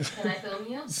about it. Can I film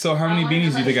you? So how many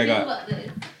beanies do you think I got? About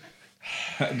this.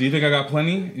 Do you think I got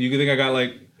plenty? You think I got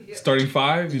like starting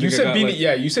 5? You think I said got, beanie, like-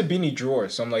 yeah. You said beanie drawer.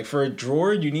 So I'm like, for a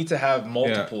drawer, you need to have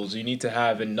multiples. You need to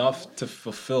have enough to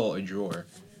fulfill a drawer.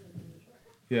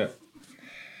 Yeah.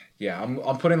 Yeah,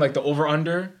 I'm putting like the over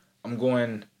under. I'm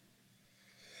going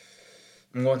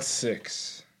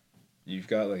 6. You've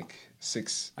got like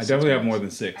 6. I definitely have more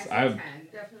than 6. I have.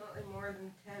 Definitely more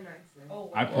than 10, I'd say.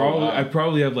 Oh, I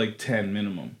probably have like 10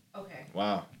 minimum. Okay.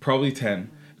 Wow. Probably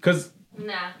 10. Cause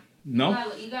Nah.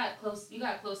 No? You got close. You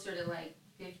got closer to like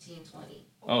 15, 20.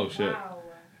 oh shit. Wow.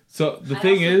 So the I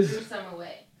thing also is, threw some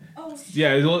away. Oh.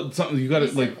 yeah, it's something you got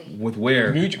to like with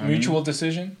wear. Mutual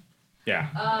decision.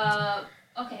 Yeah.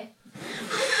 Okay.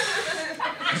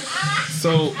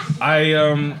 So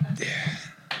I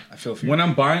feel for you. when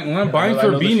I'm buying I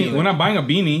for know a the beanie, feeling. when I'm buying a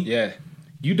beanie, yeah,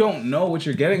 you don't know what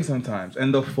you're getting sometimes,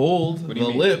 and the fold, What do the you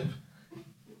mean? lip,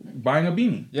 buying a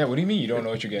beanie. Yeah, what do you mean you don't know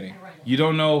what you're getting? You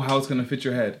don't know how it's gonna fit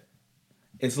your head.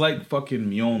 It's like fucking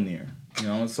Mjolnir. You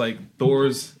know, it's like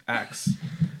Thor's axe.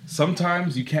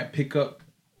 Sometimes you can't pick up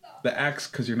the axe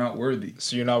because you're not worthy.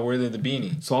 So you're not worthy of the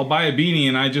beanie. So I'll buy a beanie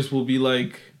and I just will be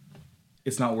like,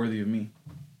 it's not worthy of me.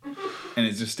 And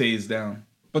it just stays down.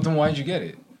 But then why'd you get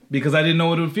it? because I didn't know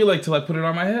what it would feel like till I put it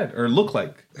on my head or look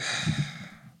like.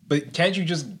 But can't you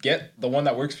just get the one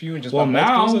that works for you and just well buy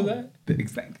now? multiples of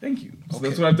that? Thank you. So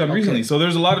that's what I've done recently. So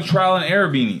there's a lot of trial and error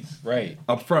beanies. Right.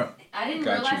 Up front. I didn't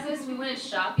realize this. We went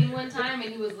shopping one time and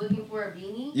he was looking for a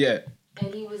beanie. Yeah.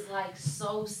 And he was like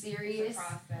so serious.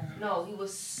 No, he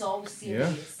was so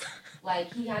serious. Yeah.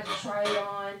 Like he had to try it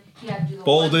on. He had to do the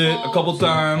fold it a couple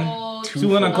times. See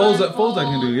what on folds I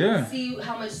can do. Yeah. See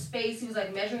how much space he was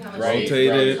like measuring how much space.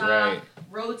 Rotate it. Top,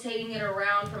 rotating it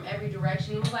around from every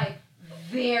direction. It was like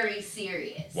very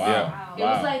serious. Wow. It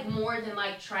was like more than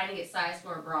like trying to get size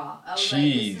for a bra. I was like,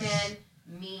 this man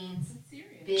means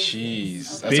business.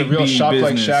 Jeez, that's a real shop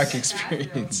like Shaq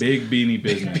experience. Big beanie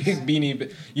business. Big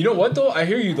beanie. You know what though? I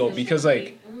hear you though because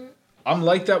like I'm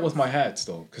like that with my hats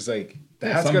though because like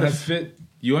the hat's gotta fit.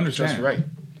 You understand just right.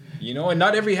 You know, and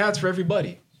not every hat's for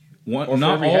everybody. Not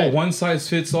all one size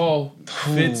fits all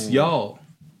fits y'all.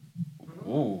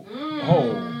 Ooh.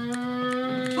 Oh.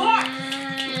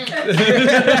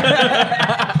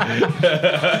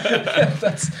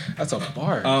 that's a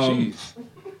bar. Jeez.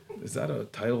 Is that a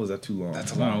title? Is that too long?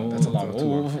 That's a long. That's a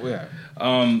long. Yeah.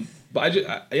 But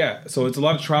so it's a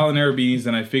lot of trial and error beanies.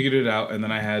 Then I figured it out, and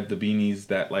then I had the beanies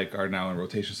that like are now in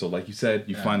rotation. So like you said,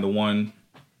 you find the one,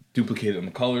 duplicate it on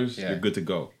the colors, you're good to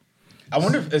go. I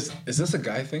wonder if is this a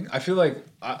guy thing? I feel like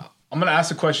I'm gonna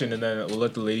ask a question and then we'll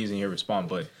let the ladies in here respond.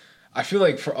 But I feel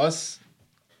like for us,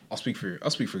 I'll speak for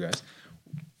guys.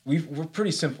 We're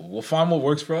pretty simple. We'll find what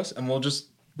works for us and we'll just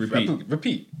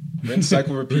repeat. Rinse,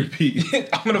 cycle, repeat.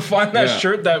 I'm gonna find that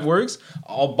shirt that works.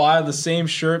 I'll buy the same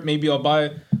shirt. Maybe I'll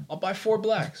buy 4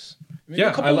 blacks. Maybe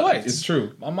a couple whites. It's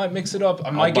true. I might mix it up.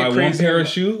 I might get crazy. One pair of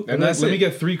shoe, and let me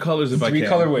get 3 colors if I can. 3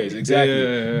 colorways, exactly.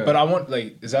 Yeah. But I want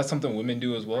is that something women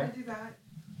do as well? I do that.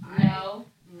 No,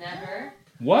 never.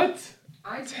 What?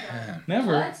 I do that.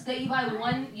 Never. What? That you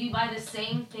buy the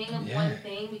same thing of one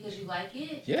thing because you like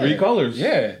it? Yeah. 3 colors.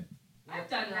 Yeah. I've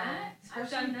done that.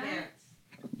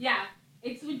 Yeah.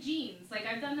 It's with jeans. Like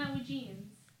I've done that with jeans.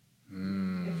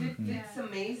 If it fits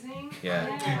amazing.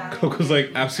 Yeah. Coco's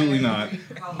like, absolutely not. You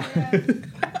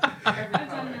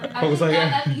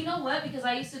know what? Because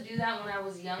I used to do that when I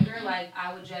was younger. Like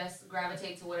I would just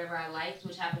gravitate to whatever I liked,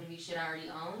 which happened to be shit I already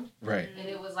owned. Right. And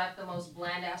it was like the most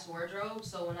bland ass wardrobe.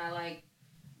 So when I like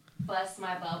bust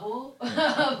my bubble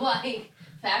of like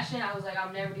fashion, I was like,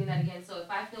 I'm never doing that again. So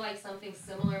if I feel like something's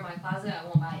similar in my closet, I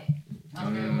won't buy it. I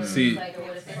don't care what it's like or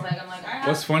what it feels like. I'm like,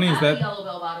 what's funny is that yellow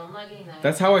bell bottom. I'm not getting that.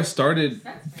 That's how I started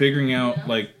figuring out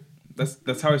like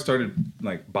that's how I started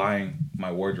like buying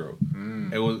my wardrobe.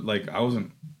 It was like I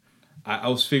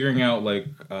was figuring out like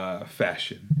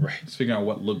fashion. Right. Just figuring out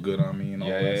what looked good on me and all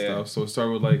that stuff. So it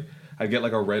started with like I'd get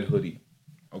like a red hoodie.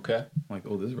 Okay. I'm like,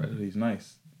 oh, this red hoodie's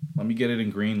nice. Let me get it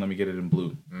in green. Let me get it in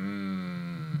blue.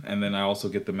 And then I also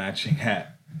get the matching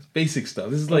hat. Basic stuff.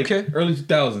 This is like early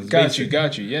 2000s.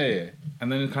 Got you. Yeah.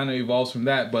 And then it kind of evolves from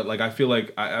that. But like I feel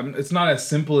like it's not as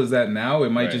simple as that now. It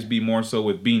might just be more so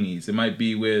with beanies. It might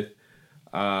be with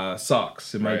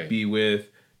socks. It might be with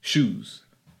shoes.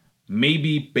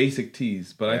 Maybe basic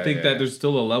tees. But I think that there's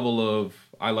still a level of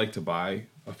I like to buy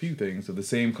a few things of the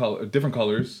same color, different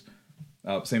colors.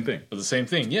 Same thing. But the same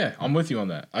thing. Yeah, I'm with you on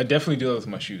that. I definitely do that with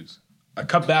my shoes. I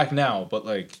cut back now, but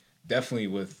like definitely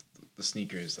with the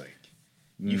sneakers, like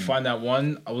you find that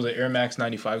one. I was an Air Max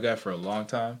 95 guy for a long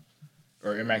time,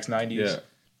 or Air Max 90s. Yeah.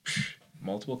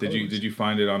 Multiple. Did you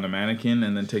find it on the mannequin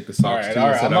and then take the socks? All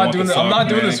right. I'm not doing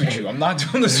this with you. I'm not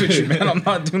doing this with you, man. I'm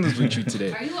not doing this with you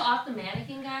today. Are you off the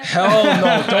mannequin guy? Hell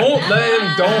no! Don't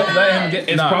let him get.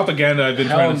 It's propaganda. I've been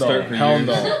trying to start for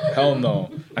years. Hell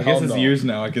no. I guess it's years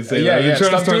now. I can say that. Yeah.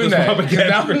 Stop doing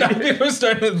that. Now people are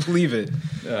starting to believe it.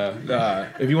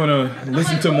 If you want to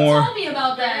listen to more, told me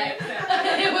about that.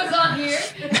 It was on here.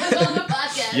 It was on the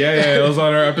podcast. Yeah. It was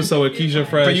on our episode with Keisha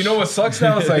Fresh. But you know what sucks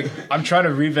now? It's like I'm trying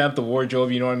to revamp the wardrobe.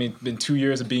 You know what I mean? Been 2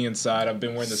 years of being inside. I've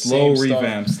been wearing the same stuff. Slow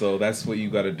revamps though. That's what you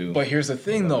got to do. But here's the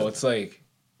thing though. It's like.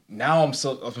 Now I'm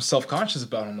self-conscious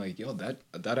about it. I'm like, yo, that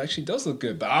actually does look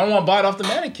good. But I don't want to buy it off the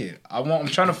mannequin. I'm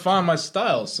trying to find my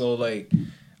style. So like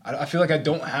I feel like I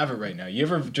don't have it right now. You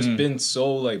ever just been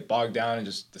so like bogged down in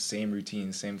just the same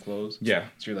routine, same clothes? Yeah.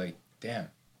 So you're like, damn.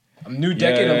 I'm new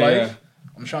decade of life. Yeah.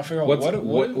 I'm trying to figure out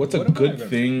what's a good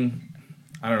thing.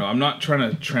 I don't know. I'm not trying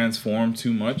to transform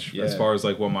too much as far as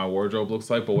like what my wardrobe looks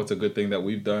like, but what's a good thing that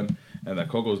we've done and that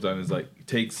Coco's done is like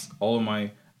takes all of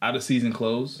my out of season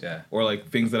clothes or like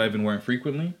things that I've been wearing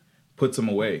frequently, puts them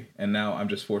away, and now I'm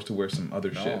just forced to wear some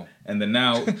other shit. And then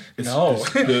now it's the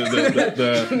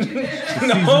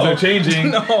seasons are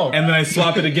changing, and then I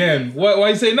swap it again. Why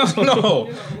you say no? No,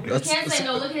 you can't say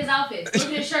no. Look at his outfit. Look at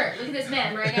his shirt. Look at this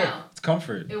man right now.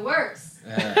 comfort. It works.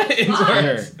 Yeah.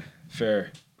 It's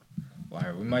Fair.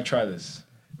 Wow, we might try this.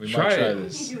 We Try might try it.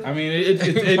 this. I mean,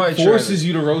 it forces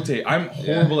you to rotate. I'm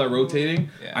horrible at rotating.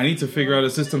 Yeah. I need to figure out a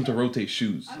system to rotate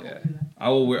shoes. Yeah. I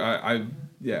will wear. I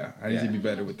need to be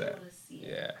better with that.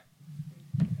 Yeah.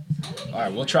 All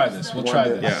right, we'll try this. We'll try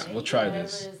this. Yeah. We'll try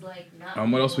this.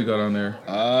 What else we got on there?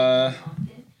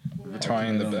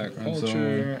 Retiring the Black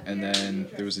Culture, and then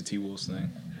there was a T-Wolves thing.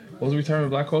 What was the Return of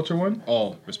Black Culture one?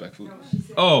 Oh, respectfully.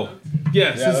 Oh,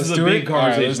 yes. Yeah, this is a big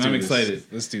conversation. I'm this. excited.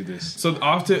 Let's do this. So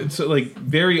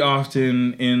very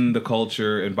often in the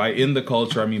culture, and by in the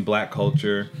culture I mean Black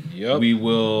culture, we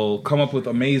will come up with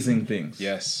amazing things.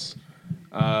 Yes.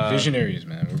 Visionaries,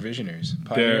 man. We're visionaries.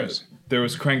 Pioneers. There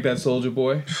was Crank That Soulja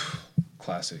Boy.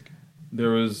 Classic.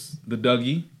 There was the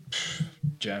Dougie.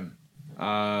 Gem.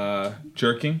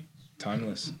 Jerking.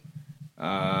 Timeless.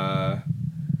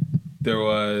 There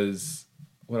was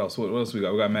what else? What else we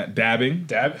got? We got Matt dabbing.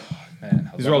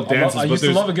 Man, these are all dances. I used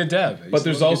to love a good dab. But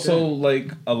there's also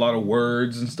like a lot of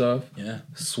words and stuff. Yeah.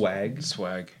 Swag.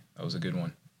 That was a good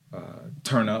one.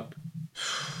 Turn up,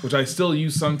 which I still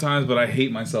use sometimes, but I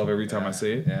hate myself every time I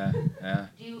say it. Yeah.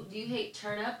 Do you hate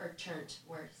turn up or turnt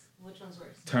worse? Which one's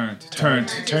worse? Turnt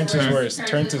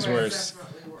is worse.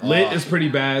 Lit is pretty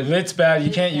bad. Lit's bad.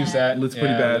 You can't use that. Lit's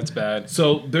pretty bad. Lit's bad.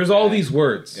 So there's all these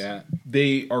words. Yeah.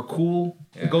 They are cool.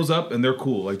 It goes up and they're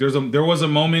cool. Like there was a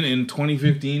moment in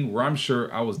 2015 where I'm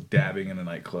sure I was dabbing in a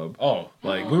nightclub. Oh,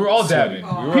 like we were all dabbing.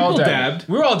 People dabbed.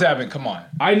 We were all dabbing. Come on.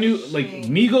 I knew like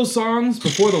Migos songs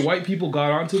before the white people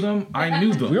got onto them. I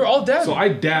knew them. We were all dabbing. So I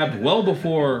dabbed well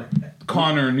before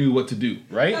Connor knew what to do.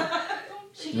 Right.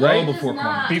 Well before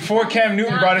Connor. Before Cam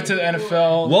Newton brought it to the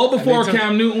NFL. Well before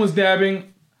Cam Newton was dabbing.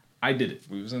 I did it.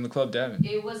 We was in the club dabbing.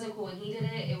 It wasn't cool when he did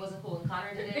it. It wasn't cool when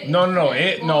Connor did it.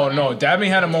 No.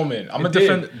 Dabbing had a moment. I'm gonna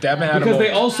defend. Dabbing had a moment because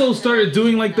they also started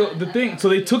doing like the thing. So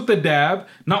they took the dab.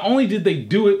 Not only did they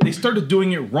do it, they started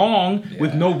doing it wrong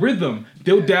with no rhythm.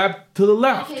 They'll dab to the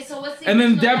left, okay, so what's the and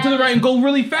then dab to the right and go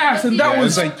really fast. And that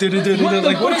was like, what is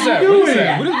that?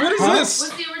 What is this?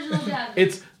 What's the original dab?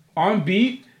 It's on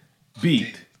beat.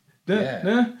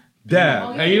 Dab.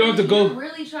 And you don't have to go. You're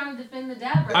really trying to defend the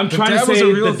dab. Right? I'm trying to say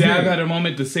the dab had a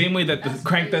moment the same way that the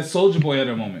Crank That Soulja Boy had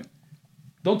a moment.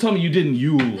 Don't tell me you didn't.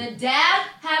 The dab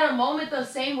had a moment the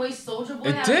same way Soulja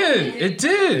Boy had a moment. It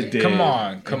did. Come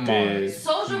on.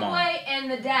 Soulja Boy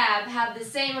and the dab have the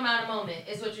same amount of moment,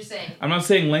 is what you're saying. I'm not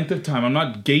saying length of time. I'm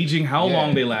not gauging how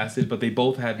long they lasted, but they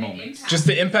both had moments. Just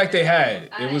the impact they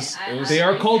had. They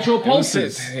are cultural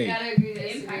pulses. Gotta agree to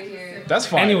disagree here. That's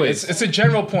fine. Anyways, it's a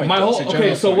general point.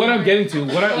 So what I'm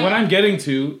getting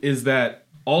to is that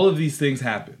all of these things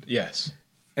happened. Yes.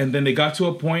 And then they got to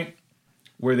a point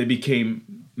where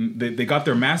they got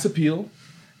their mass appeal,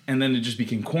 and then it just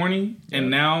became corny, and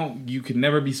now you can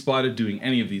never be spotted doing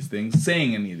any of these things,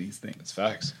 saying any of these things. That's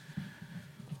facts.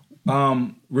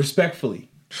 Respectfully.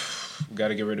 We got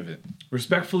to get rid of it.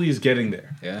 Respectfully is getting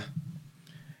there. Yeah.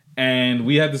 And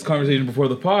we had this conversation before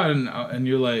the pod, and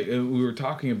you're like, we were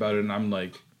talking about it, and I'm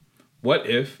like, what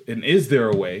if, and is there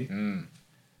a way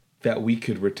that we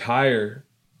could retire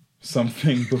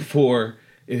something before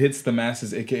it hits the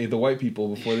masses, aka the white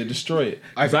people, before they destroy it?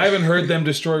 Because I haven't heard them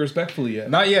destroy respectfully yet.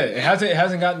 Not yet. It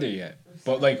hasn't gotten there yet.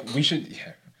 But like we should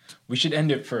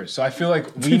end it first. So I feel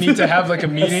like we need to have like a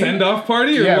meeting, a send-off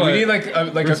party, or what? We need like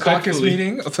a caucus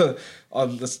meeting.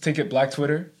 Let's take it Black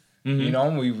Twitter. Mm-hmm. You know,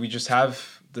 we just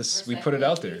have this. We put it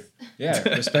out there. Yeah,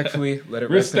 respectfully, let it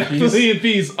rest in peace. Respectfully in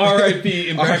peace.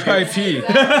 R.I.P. R.I.P.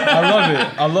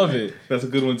 I love it. That's a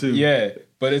good one too. Yeah,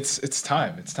 but it's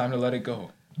time. It's time to let it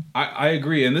go. I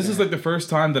agree, and this is like the first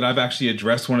time that I've actually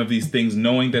addressed one of these things,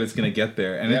 knowing that it's gonna get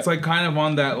there, and it's like kind of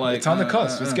on that like it's on the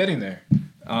cusp. It's getting there.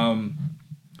 And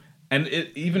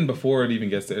it even before it even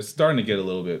gets there, it's starting to get a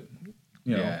little bit.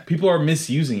 You know, people are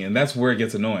misusing it, and that's where it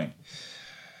gets annoying.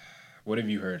 What have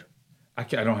you heard? I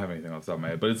don't have anything off the top of my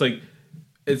head, but it's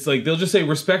like they'll just say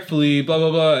respectfully, blah blah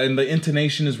blah, and the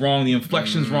intonation is wrong, the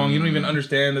inflection's wrong. You don't even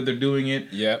understand that they're doing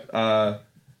it. Yep.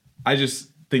 I just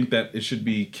think that it should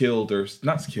be killed or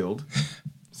not killed,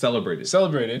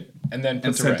 celebrated, and then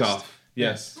put to sent rest. off.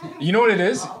 Yes. You know what it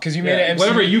is? Because you made an MCU.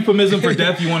 Whatever euphemism for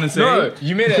death you want to say. No,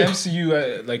 you made an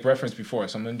MCU like reference before,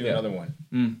 so I'm gonna do another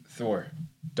one. Thor,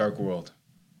 Dark World.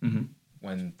 Mm-hmm.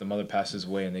 When the mother passes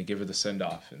away and they give her the send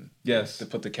off, and they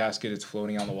put the casket, it's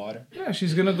floating on the water. Yeah,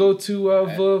 she's gonna go to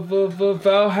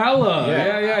Valhalla.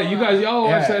 Yeah. You guys, y'all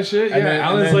watch that shit. Yeah,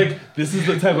 Alan's like, this is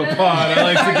the type of pod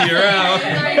I like to be around.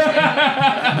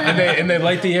 and they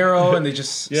light the arrow and they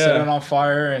just set it on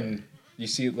fire and you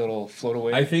see it little float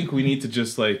away. I think we need to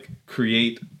just like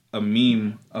create a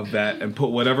meme of that and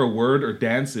put whatever word or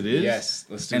dance it is. Yes,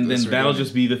 let's do and this. then that'll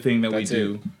just be the thing that we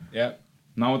do. Yeah.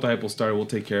 Not with the Hype will start. We'll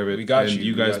take care of it. We got and you.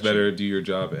 You We guys got better do your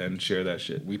job and share that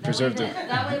shit. We preserved it.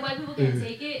 That way white people can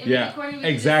take it and Yeah, recording it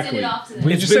exactly. and just send it off to them.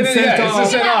 It's been sent off.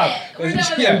 It's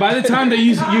sent off. And by the time that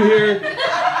you hear,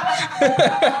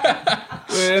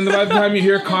 and by the time you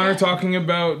hear Connor talking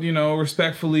about,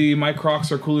 respectfully, my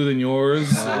Crocs are cooler than yours,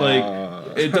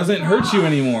 it doesn't hurt you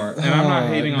anymore. And I'm not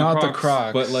hating on not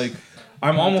Crocs, but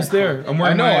I'm almost there. I'm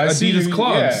wearing my Adidas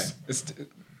clogs.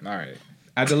 Yeah. All right.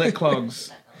 Adelaide clogs.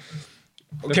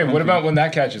 Okay, what about when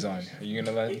that catches on? Are you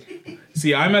gonna let?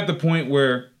 See, I'm at the point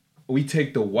where we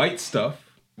take the white stuff,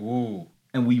 and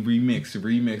we remix,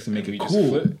 and make it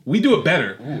cool. We do it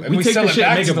better. And we take the shit,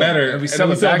 and make it better, and we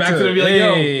sell it back to them. And be like,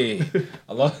 hey. yo,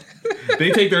 I love.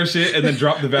 They take their shit and then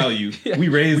drop the value. We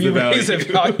raise the value. Raise the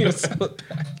value and sell it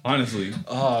back. Honestly.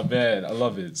 Oh man, I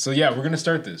love it. So yeah, we're gonna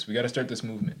start this. We got to start this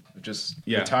movement. Just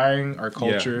retiring our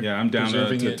culture. Yeah, I'm down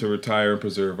to retire and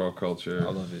preserve our culture.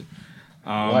 I love it.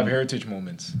 We'll have heritage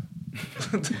moments.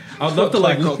 I'd love to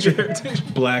culture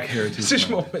heritage. Black heritage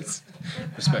moments.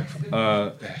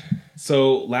 Respectful.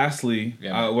 So lastly,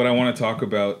 what I want to talk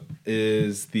about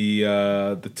is the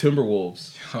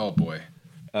Timberwolves. Oh boy.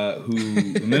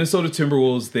 Who the Minnesota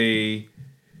Timberwolves? They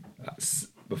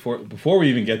before we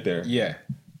even get there. Yeah.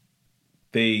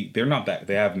 They're not that.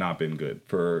 They have not been good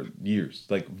for years.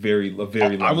 Like very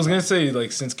long. I was gonna say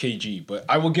since KG, but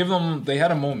I will give them. They had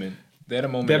a moment. They had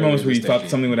moments where you thought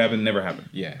something would happen, never happened.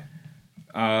 Yeah.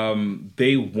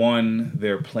 They won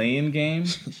their play-in game,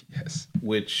 yes,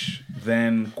 which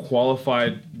then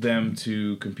qualified them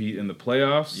to compete in the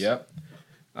playoffs. Yep.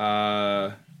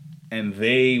 And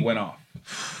they went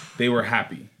off. They were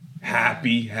happy,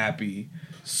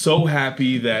 so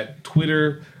happy that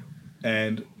Twitter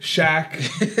and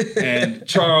Shaq and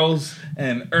Charles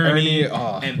and Ernie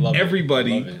and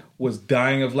everybody was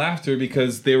dying of laughter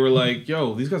because they were like,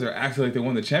 yo, these guys are acting like they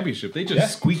won the championship. They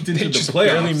just squeaked into the playoffs. They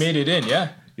barely made it in, yeah.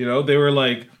 They were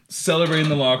like celebrating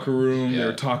the locker room. They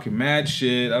were talking mad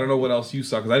shit. I don't know what else you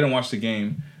saw because I didn't watch the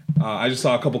game. I just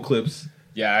saw a couple clips.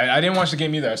 Yeah, I didn't watch the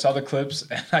game either. I saw the clips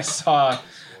and I saw,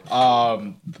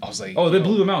 I was like, oh, they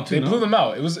blew them out too. They blew them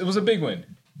out. It was a big win.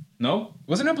 No?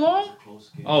 Wasn't it a blowout?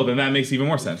 Oh, then that makes even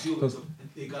more sense.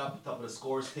 They got up top of the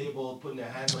scores table, putting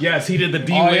their hands on yes, he did the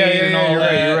D-Wade and all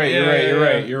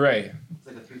that. You're right. It's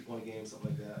like a 3-point game,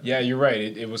 something like that. Yeah, you're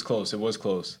right. It was close. It was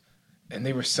close. And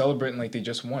they were celebrating like they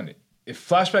just won it. It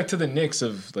flashed back to the Knicks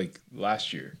of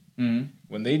last year. Mm-hmm.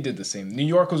 When they did the same. New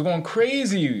York was going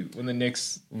crazy when the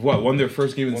Knicks won their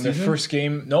first game of the season? Their first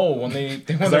game. No, when they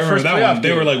won their first that playoff one.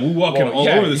 game. They were walking all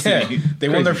over the city. They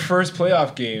won their first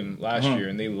playoff game last year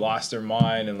and they lost their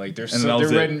mind and they're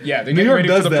ready. Yeah, they're New getting York ready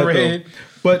does for the parade.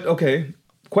 But okay,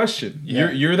 question.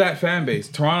 Yeah. You're that fan base.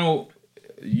 Toronto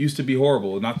used to be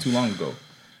horrible not too long ago.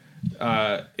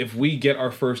 If we get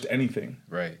our first anything,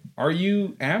 right? Are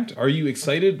you amped? Are you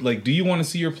excited? Do you want to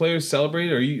see your players celebrate?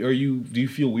 Do you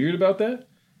feel weird about that?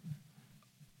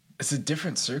 It's a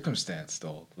different circumstance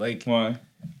though. Why?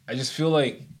 I just feel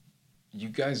like you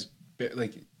guys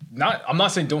I'm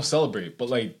not saying don't celebrate,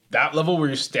 but that level where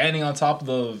you're standing on top of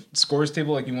the scores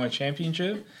table like you won a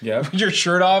championship. Yeah. With your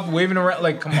shirt off, waving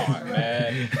around come on,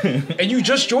 man. And you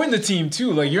just joined the team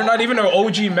too. You're not even an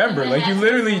OG member. You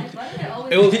literally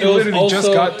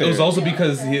just got there. It was also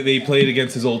because they played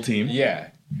against his old team. Yeah.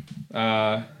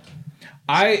 I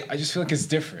just feel like it's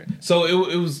different. So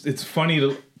it's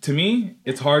funny to me,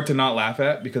 it's hard to not laugh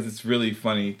at because it's really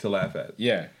funny to laugh at.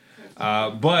 Yeah.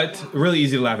 But really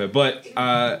easy to laugh at. But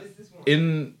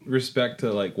in respect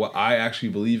to what I actually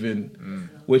believe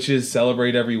in, which is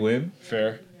celebrate every win.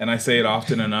 Fair. And I say it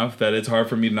often enough that it's hard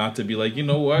for me not to be like, you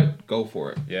know what? Go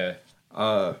for it.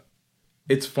 Yeah.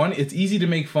 It's fun. It's easy to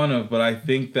make fun of, but I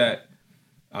think that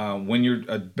when you're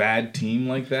a bad team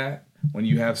like that, when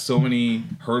you have so many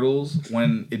hurdles,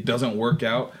 when it doesn't work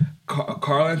out,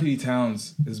 Karl Anthony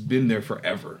Towns has been there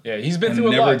forever. Yeah, he's been through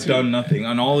a lot, never done nothing.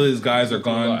 And all of his guys are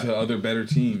gone to other better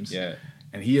teams. Yeah.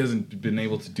 And he hasn't been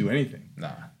able to do anything.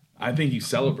 Nah. I think you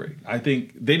celebrate. I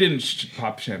think they didn't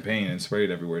pop champagne and spray it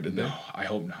everywhere, did they? No, I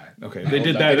hope not. Okay, they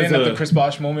did that. They didn't have the Chris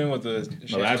Bosh moment with the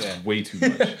No, that's way too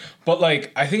much. But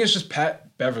I think it's just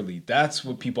Pat Beverly. That's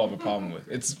what people have a problem with.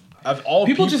 It's of all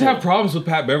people just have problems with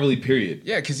Pat Beverly, period.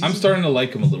 Yeah, because I'm starting to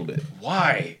like him a little bit.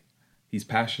 Why? He's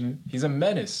passionate. He's a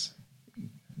menace.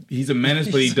 He's a menace,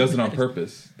 but he does it on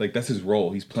purpose. That's his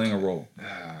role. He's playing a role.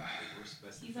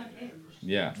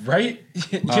 Yeah. Right?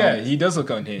 Yeah, he does look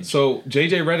unhinged. So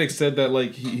JJ Redick said that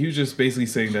he was just basically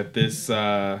saying that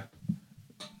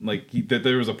that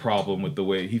there was a problem with the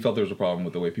way he felt there was a problem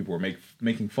with the way people were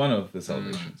making fun of the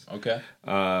celebrations. Okay.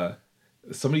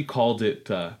 Somebody called it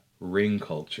ring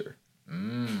culture.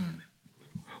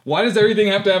 Why does everything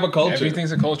have to have a culture?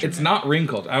 Everything's a culture. It's not ring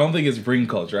culture. I don't think it's ring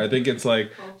culture. I think it's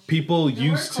like people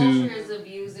used to.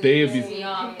 They abuse.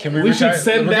 We should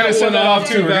send that one off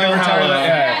to Valhalla.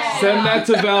 Yeah. Send that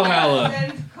to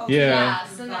Valhalla.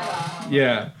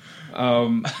 Yeah.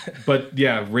 But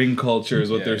yeah, ring culture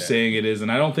is what they're saying it is,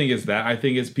 and I don't think it's that. I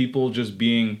think it's people just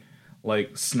being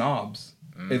like snobs.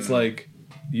 It's like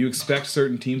you expect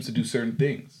certain teams to do certain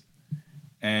things,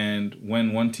 and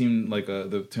when one team like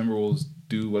the Timberwolves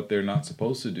do what they're not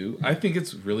supposed to do, I think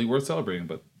it's really worth celebrating.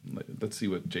 But let's see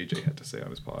what JJ had to say on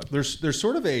his pod. There's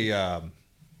sort of a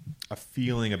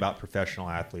feeling about professional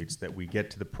athletes that we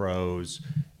get to the pros,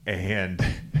 and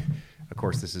of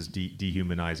course this is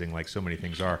dehumanizing like so many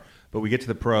things are, but we get to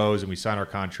the pros and we sign our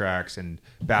contracts and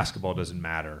basketball doesn't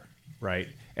matter, right?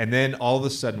 And then all of a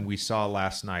sudden we saw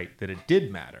last night that it did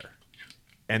matter,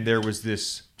 and there was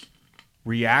this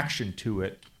reaction to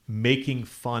it making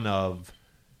fun of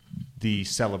the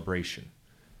celebration.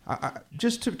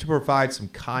 Just to provide some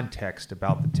context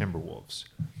about the Timberwolves.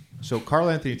 So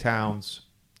Karl-Anthony Towns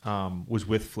was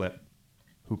with Flip,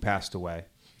 who passed away.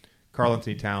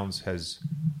 Karl-Anthony Towns has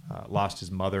lost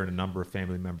his mother and a number of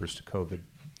family members to COVID.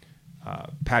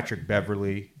 Patrick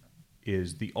Beverley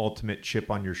is the ultimate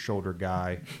chip-on-your-shoulder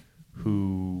guy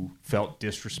who felt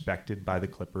disrespected by the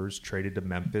Clippers, traded to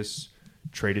Memphis,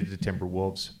 traded to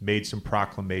Timberwolves, made some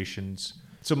proclamations.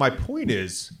 So my point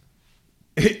is,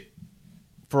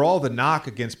 for all the knock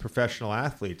against professional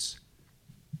athletes,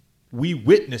 we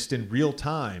witnessed in real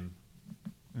time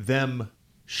them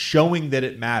showing that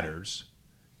it matters,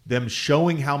 them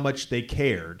showing how much they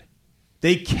cared.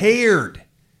 They cared.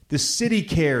 The city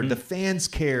cared. The fans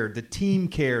cared. The team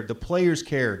cared. The players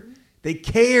cared. They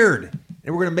cared.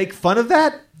 And we're going to make fun of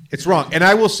that? It's wrong. And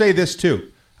I will say this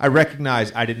too. I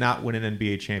recognize I did not win an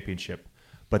NBA championship,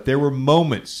 but there were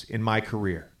moments in my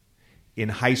career, in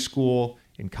high school,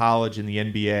 in college, in the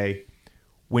NBA,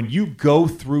 when you go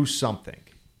through something,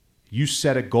 you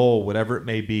set a goal, whatever it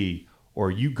may be, or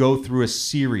you go through a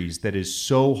series that is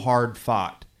so hard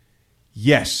fought,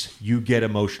 yes, you get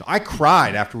emotional. I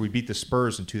cried after we beat the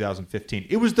Spurs in 2015.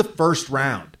 It was the first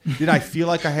round. Did I feel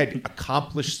like I had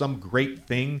accomplished some great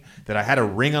thing, that I had a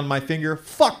ring on my finger?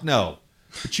 Fuck no.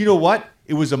 But you know what?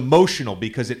 It was emotional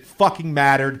because it fucking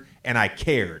mattered and I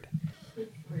cared.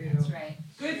 That's right.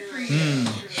 Good for you.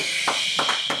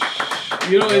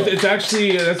 You know, it's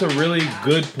actually, that's a really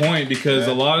good point, because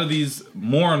a lot of these,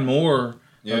 more and more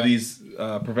of these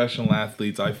professional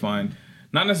athletes, I find,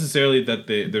 not necessarily that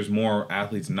there's more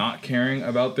athletes not caring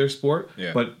about their sport,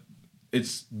 but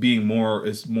it's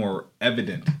more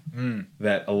evident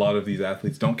that a lot of these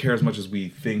athletes don't care as much as we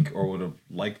think or would have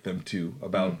liked them to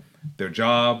about their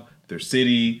job, their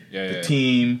city, the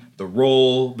team, the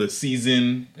role, the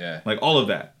season, like all of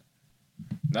that.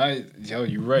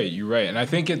 You're right. And I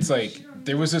think it's like,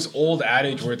 there was this old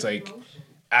adage where it's like,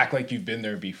 act like you've been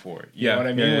there before. You know what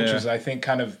I mean? Which is, I think,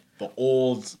 kind of the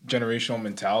old generational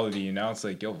mentality. And now it's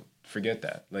like, yo, forget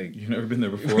that. Like, you've never been there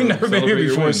before. We've never been here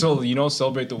before. So,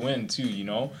 celebrate the win too,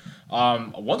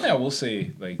 One thing I will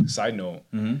say, like, side note,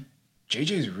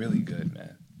 JJ's really good,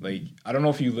 man. Like, I don't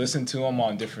know if you listen to him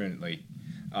on different, like,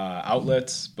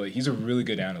 outlets, but he's a really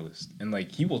good analyst. And,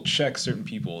 like, he will check certain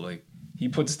people. Like, he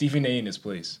put Stephen A in his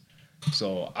place.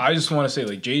 So I just want to say,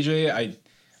 like, JJ,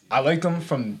 I liked him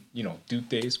from, Duke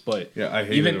days, but I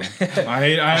hated him. I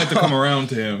had to come around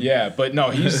to him. Yeah, but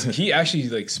no, he actually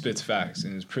like spits facts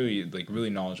and is pretty like really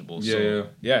knowledgeable. So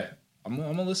I'm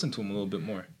gonna listen to him a little bit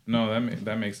more. No,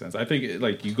 that makes sense. I think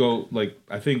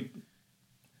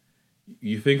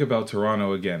you think about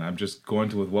Toronto again. I'm just going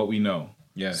with what we know.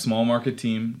 Yeah, small market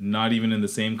team, not even in the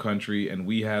same country, and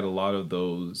we had a lot of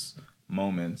those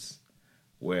moments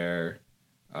where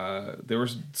there were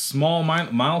small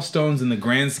milestones in the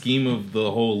grand scheme of the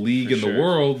whole league and the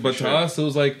world, but to us it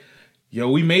was like,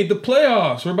 yo, we made the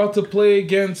playoffs. We're about to play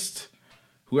against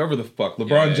whoever the fuck,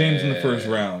 LeBron James in the first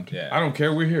round. Yeah. I don't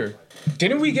care. We're here.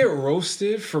 Didn't we get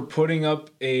roasted for putting up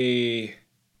what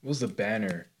was the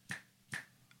banner?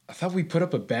 I thought we put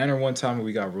up a banner one time and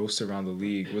we got roasted around the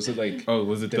league. Was it like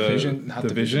division? Not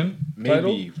division?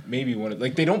 Maybe one.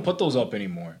 Like, they don't put those up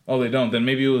anymore. Oh, they don't. Then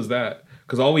maybe it was that.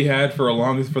 Because all we had for the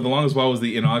longest while was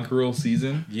the inaugural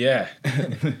season. Yeah.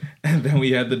 And then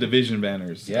we had the division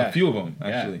banners. Yeah. A few of them,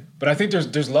 actually. Yeah. But I think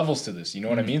there's levels to this. You know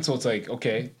what I mean? So it's like,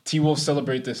 okay, T-Wolves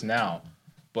celebrate this now.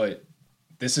 But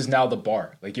this is now the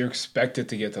bar. Like, you're expected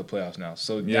to get to the playoffs now.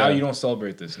 So now you don't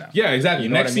celebrate this now. Yeah, exactly. You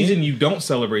know Next what I mean? season, you don't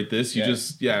celebrate this. You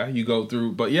just, you go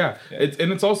through. But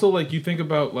it's also like you think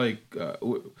about like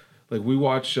we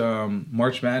watch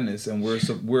March Madness, and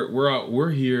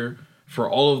we're here for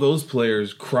all of those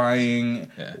players crying.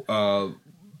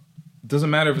 Doesn't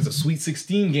matter if it's a Sweet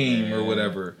 16 game or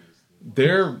whatever.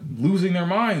 They're losing their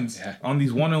minds on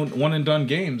these one and done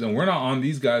games, and we're not on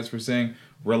these guys for saying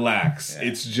relax.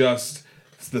 It's just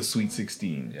the Sweet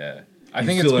 16. I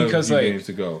think it's because like games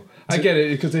to go. I get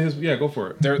it because go for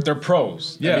it. They're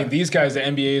pros. Yeah. I mean, these guys, the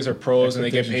NBAs are pros, and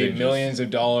they get paid millions of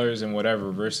dollars and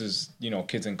whatever. Versus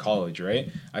kids in college, right?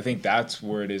 I think that's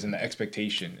where it is in the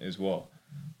expectation as well.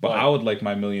 But I would like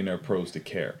my millionaire pros to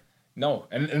care. No,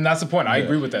 and that's the point. I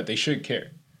agree with that. They should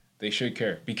care. They should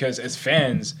care because as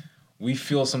fans, we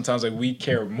feel sometimes like we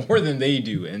care more than they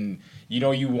do. And,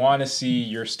 you want to see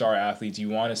your star athletes. You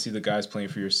want to see the guys playing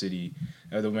for your city,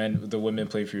 or the women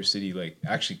playing for your city, like,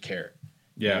 actually care.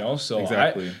 Yeah, So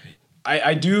exactly.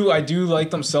 I do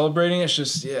like them celebrating. It's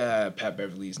just, Pat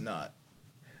Beverly's not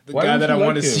the Why guy don't that you I like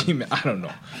want to him? see. I don't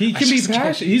know. He can be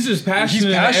passionate. He's just passionate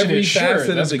in every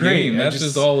facet of the game. That's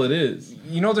just all it is.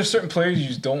 There's certain players you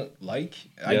just don't like.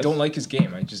 Yes. I don't like his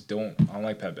game. I don't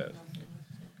like Pat Bev.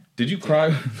 Did you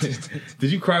cry?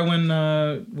 Did you cry when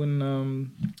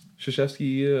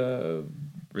Krzyzewski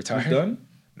retired? Was done?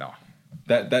 No.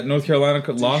 That North Carolina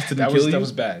lost didn't kill you? That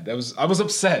was bad. I was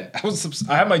upset.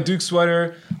 I had my Duke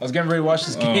sweater. I was getting ready to watch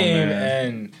this game,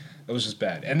 and it was just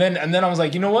bad. And then I was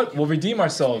like, you know what? We'll redeem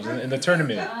ourselves in the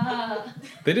tournament.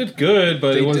 They did good,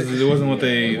 but it wasn't what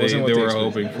they were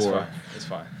hoping for. It's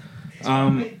fine.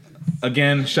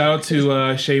 Again, shout out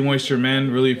to Shea Moisture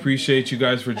Men. Really appreciate you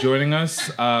guys for joining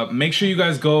us. Make sure you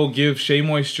guys go give Shea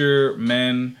Moisture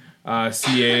Men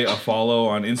CA a follow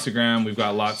on Instagram. We've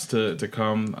got lots to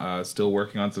come. Still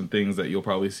working on some things that you'll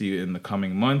probably see in the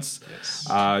coming months. Yes.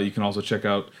 You can also check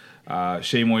out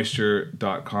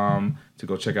SheaMoisture.com to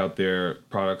go check out their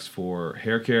products for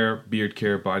hair care, beard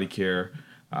care, body care.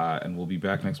 And we'll be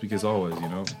back next week as always,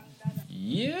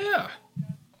 Yeah.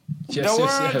 Yes.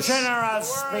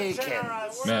 Speaking.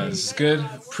 Man, this is good.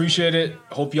 Appreciate it.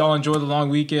 Hope y'all enjoy the long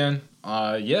weekend.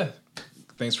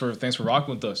 Thanks for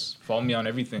rocking with us. Follow me on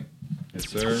everything. Yes,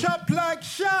 sir. Shop like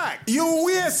Shaq. You.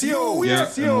 And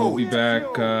we'll be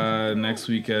back next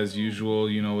week as usual.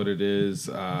 You know what it is.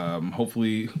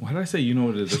 Hopefully, why did I say you know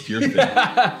what it is? That's your thing.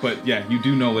 But yeah, you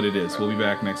do know what it is. We'll be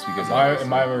back next week as always.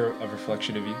 Am I a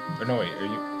reflection of you? Or no, wait, are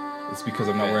you? It's because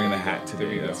I'm not wearing the hat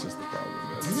today. That's just the problem.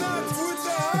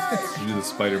 You do the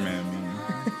Spider-Man meme.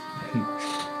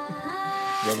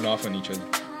 Rubbing off on each other.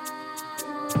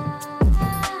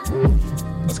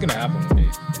 That's gonna happen one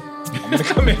day. I'm gonna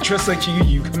come in dressed like you.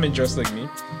 You come in dressed like me.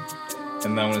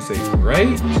 And then I'm gonna say,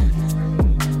 right?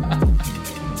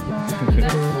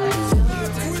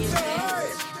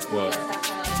 What?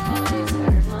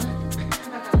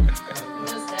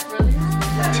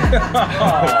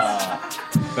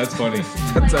 That's funny.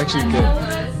 That's actually good.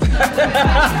 That's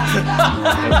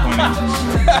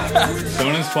funny.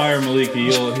 Don't inspire Malik.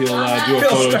 He'll do a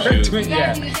photo shoot. You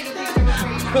guys need to take a picture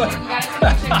with me.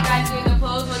 You guys doing the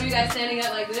pose. What are you guys standing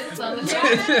up like this on the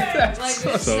track? Like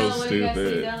this? So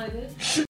stupid. Like this?